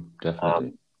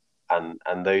 Definitely.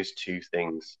 And those two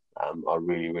things are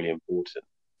really, really important,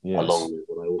 along with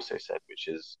what I also said, which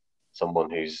is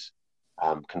someone who's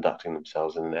conducting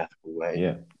themselves in an ethical way.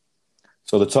 Yeah.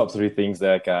 So the top three things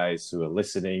there, guys, who are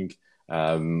listening,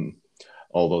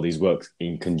 although these work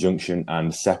in conjunction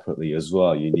and separately as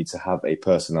well, you need to have a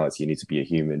personality, you need to be a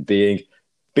human being,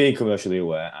 being commercially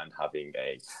aware, and having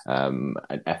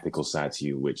an ethical side to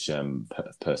you, which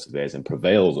perseveres and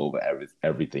prevails over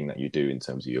everything that you do in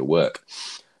terms of your work.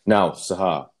 Now,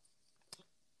 Sahar,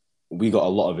 we got a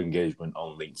lot of engagement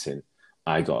on LinkedIn.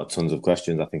 I got tons of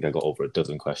questions. I think I got over a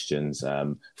dozen questions.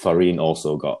 Fareen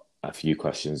also got a few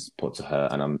questions put to her,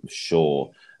 and I'm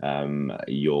sure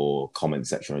your comment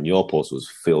section on your post was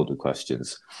filled with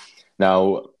questions.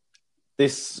 Now,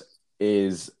 this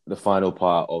is the final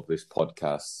part of this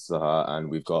podcast, and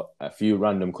we've got a few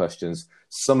random questions,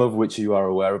 some of which you are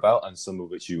aware about and some of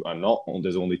which you are not.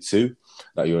 There's only two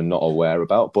that you're not aware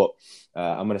about, but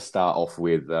I'm going to start off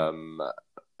with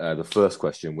the first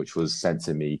question, which was sent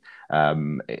to me.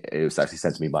 It was actually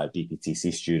sent to me by a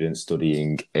BPTC student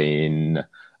studying in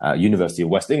University of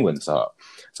West England.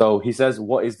 So he says,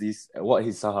 what is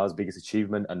Sahar's biggest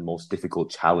achievement and most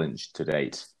difficult challenge to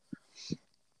date?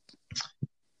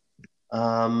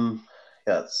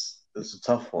 It's a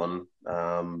tough one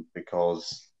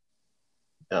because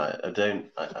I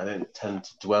don't tend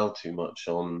to dwell too much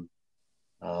on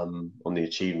the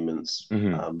achievements.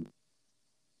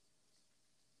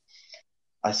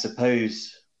 I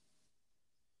suppose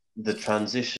the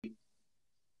transition,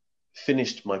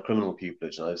 finished my criminal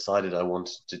pupillage, and I decided I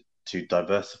wanted to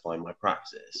diversify my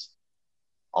practice.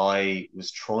 I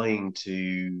was trying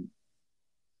to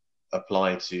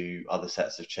apply to other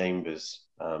sets of chambers,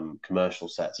 commercial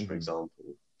sets, for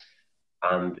example,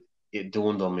 and it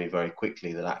dawned on me very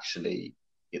quickly that actually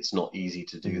it's not easy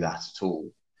to do that at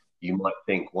all. You might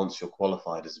think once you're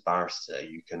qualified as a barrister,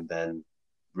 you can then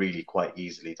really quite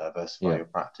easily diversify your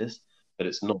practice, but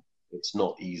it's not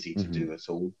easy to do at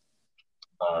all.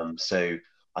 So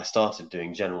I started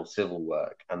doing general civil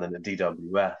work, and then at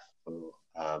DWF for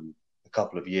a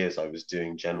couple of years I was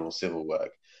doing general civil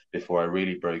work before I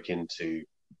really broke into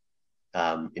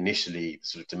initially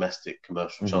sort of domestic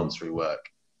commercial chancery work,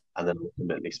 and then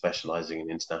ultimately specializing in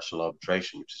international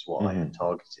arbitration, which is what I had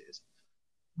targeted.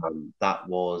 That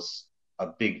was a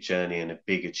big journey and a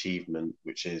big achievement,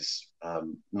 which is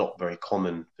not very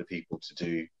common for people to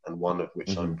do, and one of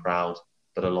which I'm proud.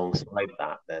 But alongside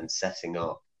that, then setting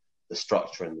up the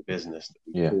structure and the business that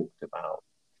we talked about,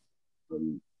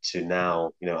 to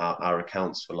now, our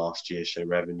accounts for last year show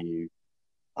revenue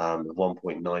of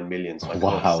 1.9 million. So I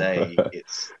can't say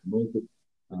it's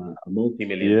a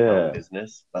multi-million pound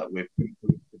business, but we're pretty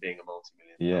close to being a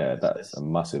multi-million pound business. That's a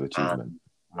massive achievement.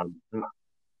 And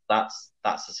that's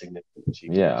a significant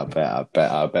achievement. Yeah, I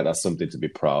bet that's something to be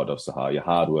proud of, Sahar. Your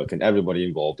hard work and everybody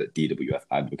involved at DWF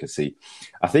Advocacy.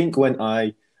 I think when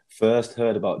I first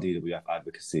heard about DWF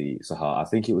Advocacy, Sahar, I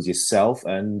think it was yourself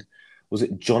and was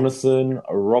it Jonathan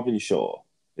Robinshaw?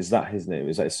 Is that his name?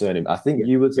 Is that his surname? I think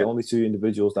you were the only two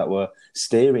individuals that were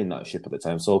steering that ship at the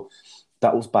time. So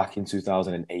that was back in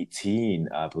 2018,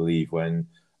 I believe, when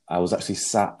I was actually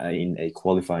sat in a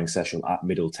qualifying session at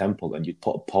Middle Temple, and you'd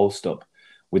put a post up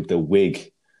with the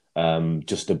wig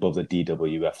just above the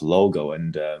DWF logo,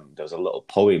 and there was a little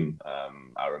poem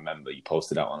I remember you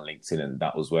posted out on LinkedIn, and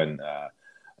that was when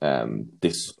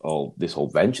this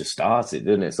whole venture started,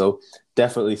 didn't it? So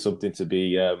definitely something to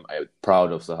be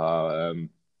proud of, Sahar.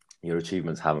 Your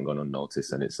achievements haven't gone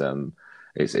unnoticed, and it's the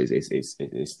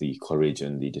courage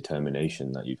and the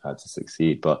determination that you've had to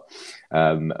succeed. But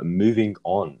moving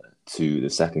on to the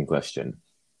second question.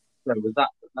 So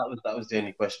was the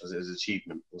only question. Was it was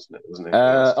achievement, wasn't it? Wasn't anything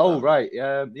else to that? Right.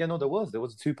 Yeah, no, there was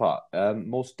a two-part.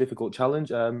 Most difficult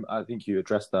challenge. I think you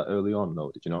addressed that early on,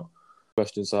 though, did you not?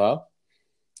 Question, Sahar.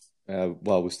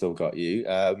 Well, we've still got you.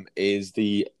 Is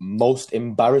the most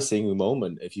embarrassing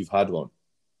moment if you've had one?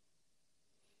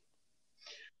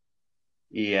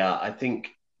 Yeah, I think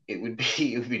it would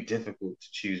be difficult to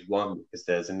choose one because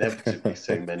there's inevitably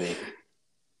so many.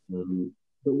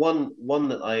 But one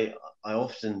that I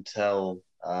often tell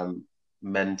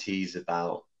mentees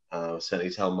about, certainly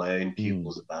tell my own Mm.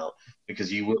 pupils about,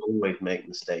 because you will always make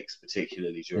mistakes,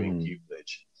 particularly during Mm.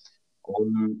 pupillage.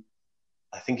 On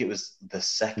I think it was the Mm.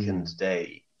 second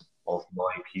day of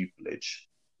my pupillage,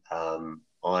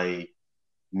 I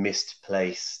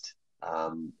misplaced a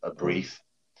Oh. brief.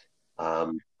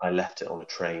 I left it on a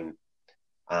train,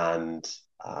 and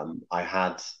I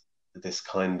had this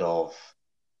kind of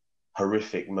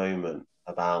horrific moment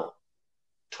about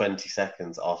 20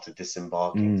 seconds after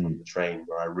disembarking from Mm. the train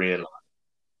where I realized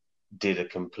did a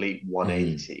complete Mm.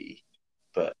 180,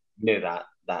 but you know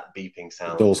that beeping The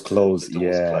sound doors as the close.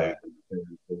 doors close Yeah. and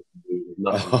there's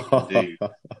nothing you can do.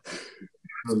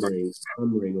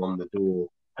 Hammering on the door,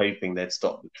 hoping they'd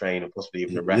stop the train or possibly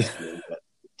even Yeah. arrest me, but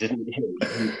it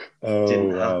Oh, didn't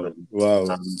wow. happen.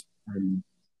 Wow. And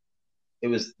it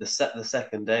was the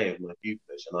second day of my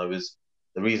pupillage, and I was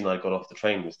the reason I got off the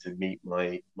train was to meet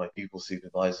my pupil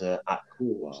supervisor at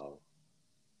court. Wow.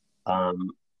 Um,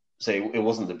 so it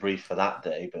wasn't the brief for that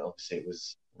day, but obviously it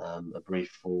was a brief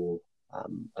for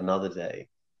another day,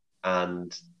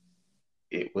 and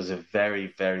it was a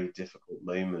very very difficult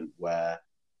moment where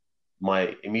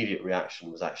my immediate reaction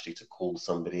was actually to call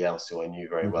somebody else who I knew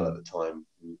very well at Mm-hmm. the time,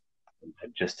 who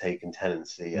had just taken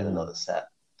tenancy at Mm. another set,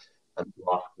 and to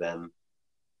ask them,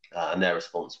 and their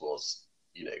response was,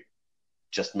 you know,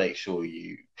 just make sure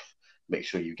you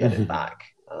get it back.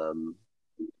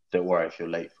 Don't worry if you're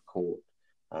late for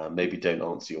court. Maybe don't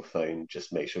answer your phone.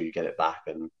 Just make sure you get it back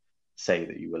and say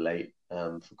that you were late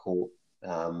for court.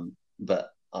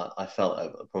 But I felt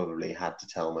I probably had to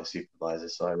tell my supervisor,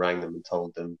 so I rang them and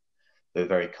told them. They were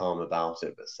very calm about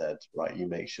it, but said, "Right, you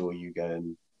go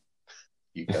and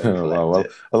Oh, wow. collect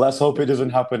it." Well, let's hope it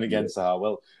doesn't happen again, Sahar.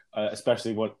 Well,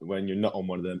 especially when you're not on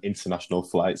one of them international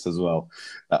flights as well.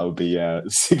 That would be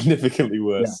significantly Yeah,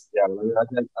 worse. yeah. Well,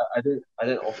 I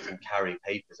don't often carry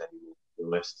papers anymore, to be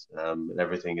honest, and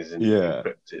everything is Yeah.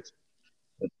 encrypted.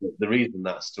 But the reason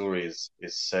that story is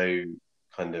so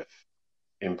kind of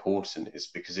important is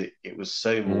because it was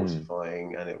so Mm.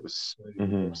 mortifying and it was so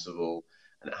Mm-hmm. noticeable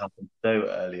and it happened so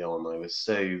early on. I was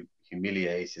so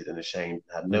humiliated and ashamed,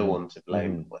 had no Mm-hmm. one to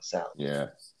blame Mm-hmm. but myself. Yeah.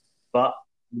 But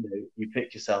you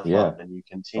pick yourself Yeah. up and you Of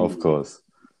continue. course.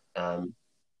 Um,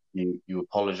 you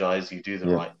apologize, you do the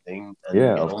Yeah. right thing, and you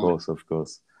Yeah. get Of on with course. Of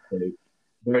course. it. So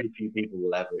very few people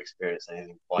will ever experience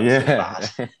anything quite so bad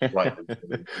Yeah. right at the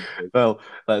beginning. Well,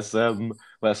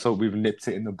 let's hope we've nipped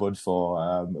it in the bud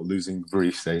for losing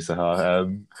briefs, eh,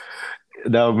 Sahar.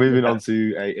 Now, moving on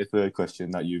to a third question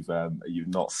that you've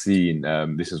not seen.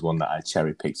 This is one that I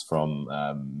cherry picked from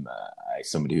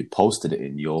somebody who posted it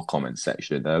in your comment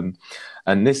section.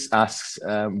 And this asks,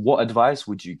 what advice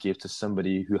would you give to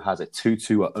somebody who has a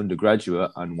 2-2 at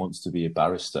undergraduate and wants to be a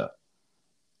barrister?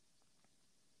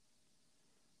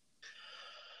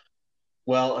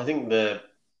 Well, I think the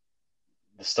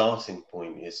starting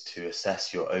point is to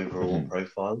assess your overall Mm-hmm.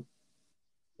 profile.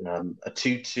 A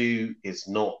 2-2 is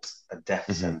not a death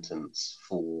Mm-hmm. sentence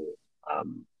for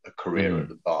a career Mm-hmm. at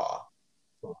the bar.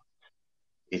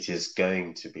 It is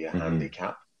going to be a Mm-hmm.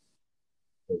 handicap.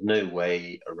 There's no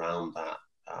way around that.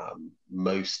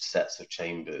 Most sets of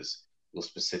chambers will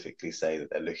specifically say that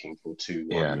they're looking for Yeah,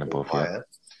 2-1 and or above, yeah. higher.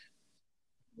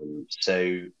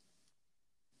 So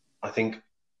I think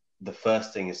the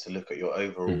first thing is to look at your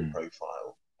overall Mm-hmm.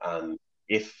 profile. And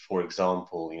if, for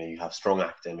example, you have strong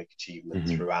academic achievement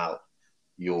Mm-hmm. throughout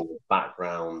your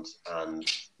background, and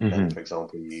then, Mm-hmm. for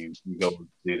example, you go on to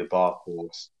do the bar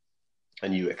course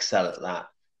and you excel at that,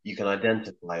 you can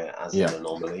identify it as Yeah. an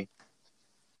anomaly,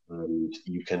 and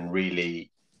you can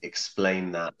really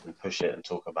explain that and push it and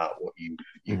talk about what you've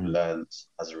Mm-hmm. learned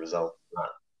as a result of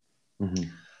that. Mm-hmm.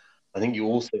 I think you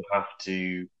also have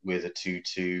to, with a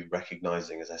 2-2,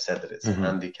 recognizing, as I said, that it's a Mm-hmm.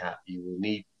 handicap, you will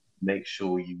need to make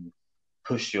sure you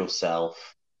push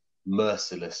yourself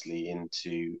mercilessly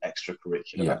into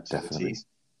extracurricular Yeah, definitely. activities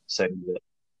so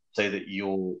that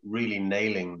you're really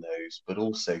nailing those, but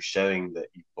also showing that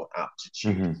you've got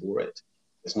aptitude Mm-hmm. for it.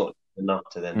 It's not enough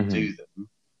to then Mm-hmm. do them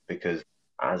because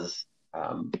as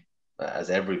um, as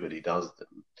everybody does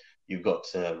them, you've got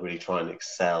to really try and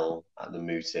excel at the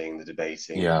mooting, the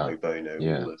debating, the Yeah. pro bono,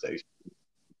 Yeah. all of those.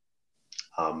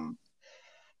 And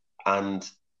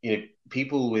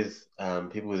people with a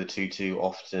 2-2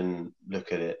 often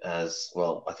look at it as,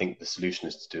 well, I think the solution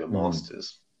is to do a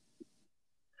master's.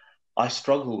 I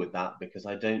struggle with that because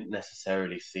I don't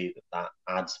necessarily see that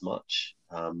adds much,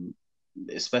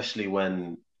 especially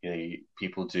when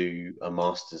people do a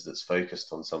master's that's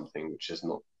focused on something which is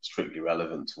not strictly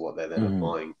relevant to what they're then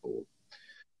applying for.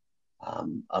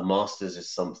 A master's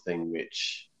is something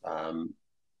which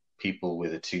people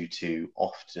with a 2-2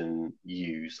 often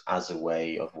use as a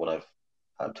way of what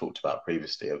I've talked about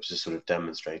previously, of just sort of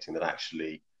demonstrating that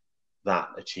actually that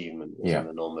achievement was an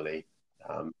anomaly.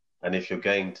 And if you're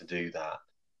going to do that,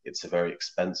 it's a very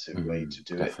expensive way to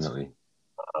do it.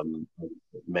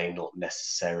 It may not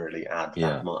necessarily add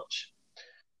that much.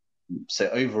 So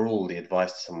overall, the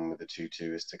advice to someone with a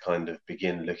 2-2 is to kind of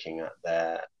begin looking at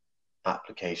their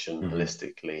application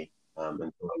holistically, and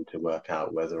trying to work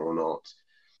out whether or not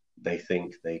they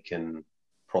think they can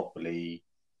properly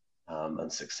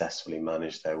and successfully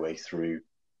manage their way through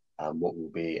what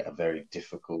will be a very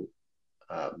difficult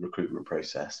recruitment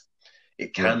process.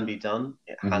 It can be done.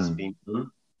 It has been done.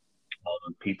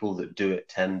 People that do it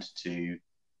tend to,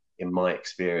 in my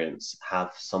experience,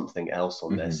 have something else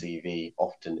on their CV.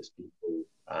 Often it's people,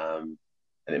 and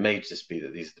it may just be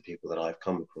that these are the people that I've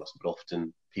come across, but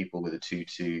often people with a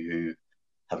 2-2 who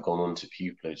have gone on to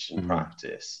pupillage and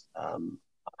practice,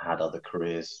 had other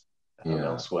careers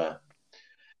elsewhere.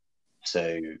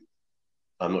 So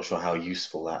I'm not sure how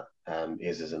useful that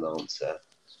is as an answer,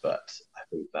 but I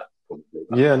think that probably...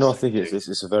 I think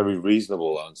it's a very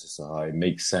reasonable answer, Sahar. It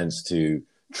makes sense to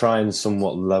try and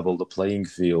somewhat level the playing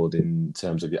field in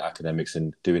terms of your academics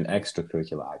and doing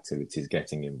extracurricular activities,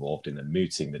 getting involved in the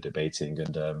mooting, the debating,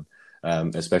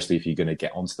 and especially if you're going to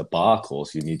get onto the bar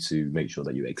course, you need to make sure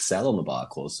that you excel on the bar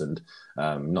course and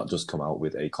not just come out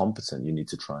with a competent. You need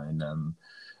to try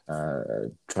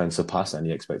and surpass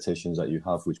any expectations that you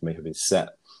have, which may have been set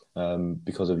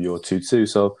because of your 2-2.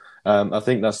 So I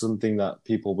think that's something that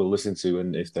people will listen to,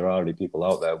 and if there are any people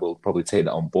out there, will probably take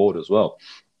that on board as well.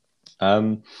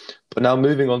 But now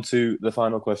moving on to the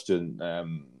final question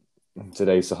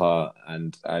today, Sahar,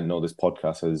 and I know this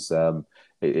podcast has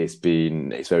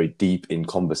it's very deep in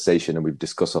conversation and we've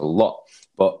discussed a lot.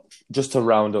 But just to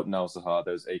round up now, Sahar,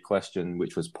 there's a question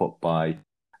which was put by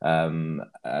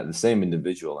the same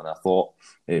individual, and I thought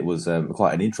it was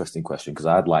quite an interesting question because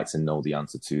I'd like to know the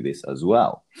answer to this as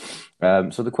well.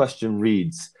 So the question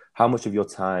reads: how much of your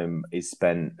time is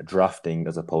spent drafting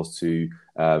as opposed to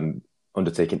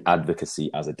undertaking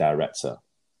advocacy as a director?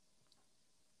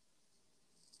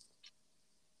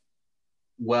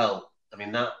 Well, I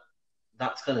mean,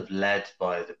 that's kind of led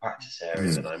by the practice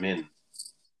area that I'm in.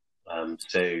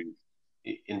 So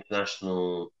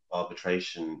international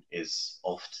arbitration is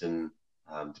often,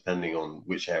 depending on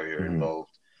which area you're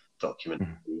involved,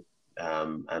 documentary,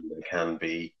 and there can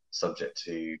be, subject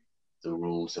to the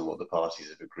rules and what the parties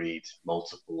have agreed,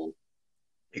 multiple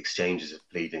exchanges of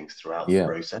pleadings throughout the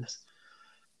process.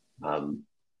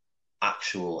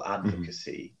 Actual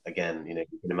advocacy, again, you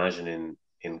can imagine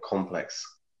in complex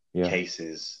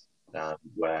cases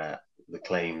where the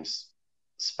claims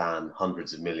span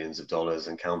hundreds of millions of dollars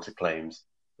and counterclaims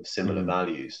of similar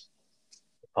values.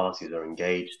 The parties are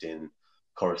engaged in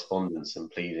correspondence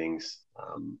and pleadings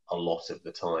a lot of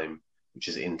the time, which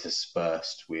is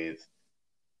interspersed with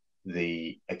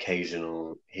the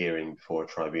occasional hearing before a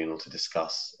tribunal to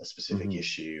discuss a specific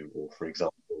issue, or, for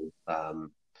example,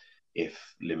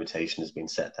 if limitation has been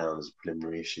set down as a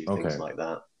preliminary issue, things like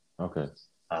that.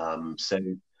 So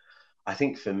I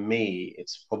think for me,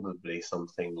 it's probably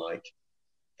something like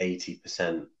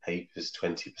 80% papers,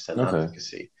 20%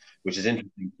 advocacy, which is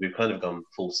interesting. We've kind of gone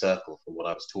full circle from what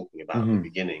I was talking about at the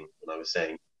beginning when I was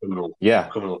saying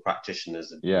criminal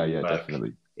practitioners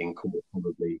definitely in court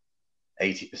probably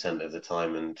 80% of the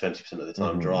time and 20% of the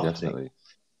time drafting.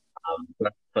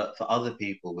 But for other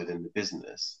people within the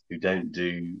business who don't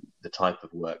do the type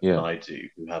of work that I do,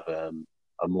 who have a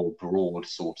more broad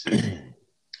sort of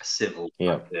civil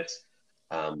practice,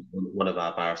 one of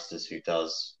our barristers who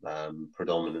does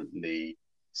predominantly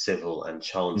civil and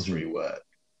chancery work,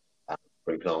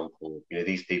 for example,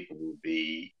 these people will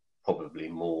be probably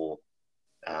more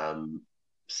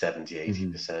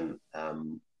 70-80%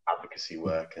 advocacy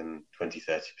work and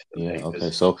 20-30%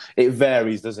 papers. So it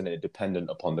varies, doesn't it, dependent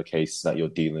upon the case that you're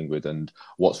dealing with and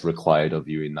what's required of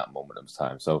you in that moment of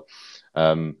time. So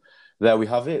there we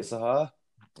have it, Sahar.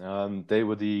 They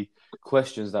were the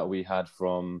questions that we had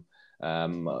from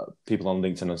people on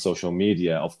LinkedIn and social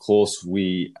media. Of course,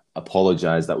 we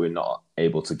apologize that we're not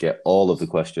able to get all of the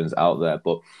questions out there,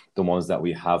 but the ones that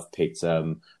we have picked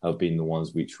have been the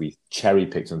ones which we cherry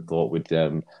picked and thought would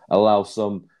allow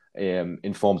some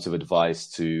informative advice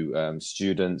to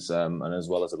students, and as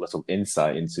well as a little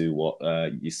insight into what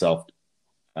yourself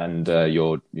and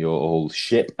your whole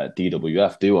ship at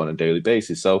DWF do on a daily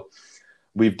basis. So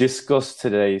we've discussed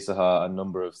today, Sahar, a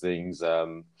number of things.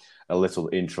 A little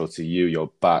intro to you,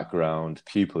 your background,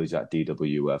 pupillage at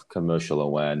DWF, commercial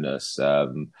awareness,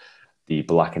 the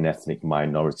Black and ethnic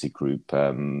minority group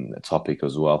topic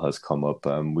as well has come up.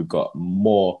 We've got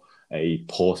more a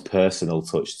personal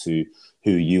touch to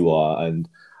who you are, and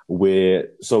we're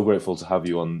so grateful to have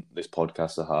you on this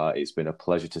podcast, Sahar. It's been a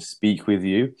pleasure to speak with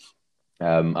you.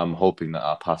 I'm hoping that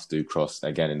our paths do cross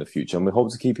again in the future, and we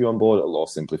hope to keep you on board at Law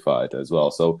Simplified as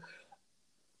well. So,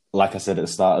 like I said at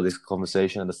the start of this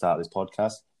conversation, at the start of this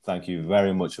podcast, thank you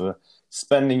very much for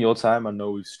spending your time. I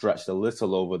know we've stretched a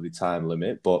little over the time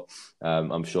limit, but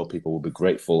I'm sure people will be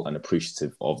grateful and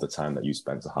appreciative of the time that you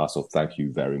spent, Sahar. So thank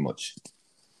you very much.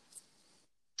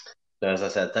 As I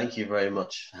said, thank you very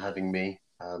much for having me.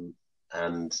 And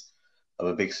I'm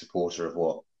a big supporter of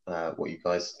what you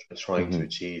guys are trying to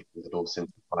achieve with Law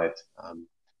Simplified.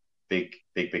 Big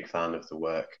fan of the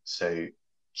work. So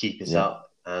keep it up.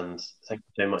 And thank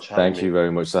you so much for having me. Thank you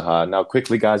very much, Sahar. Now,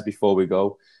 quickly, guys, before we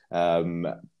go,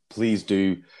 please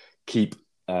do keep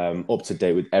up to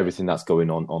date with everything that's going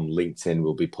on LinkedIn.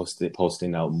 We'll be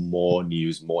posting out more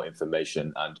news, more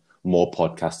information, and more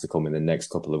podcasts to come in the next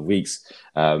couple of weeks.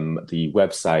 The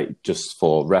website, just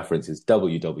for reference, is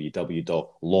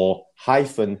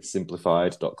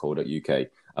www.law-simplified.co.uk.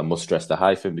 I must stress the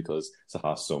hyphen because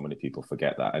Sahar, so many people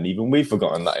forget that, and even we've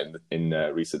forgotten that in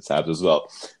recent times as well.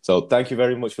 So thank you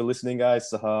very much for listening, guys.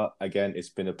 Sahar, again, it's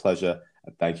been a pleasure,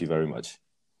 and thank you very much.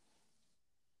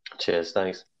 Cheers,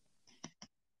 thanks.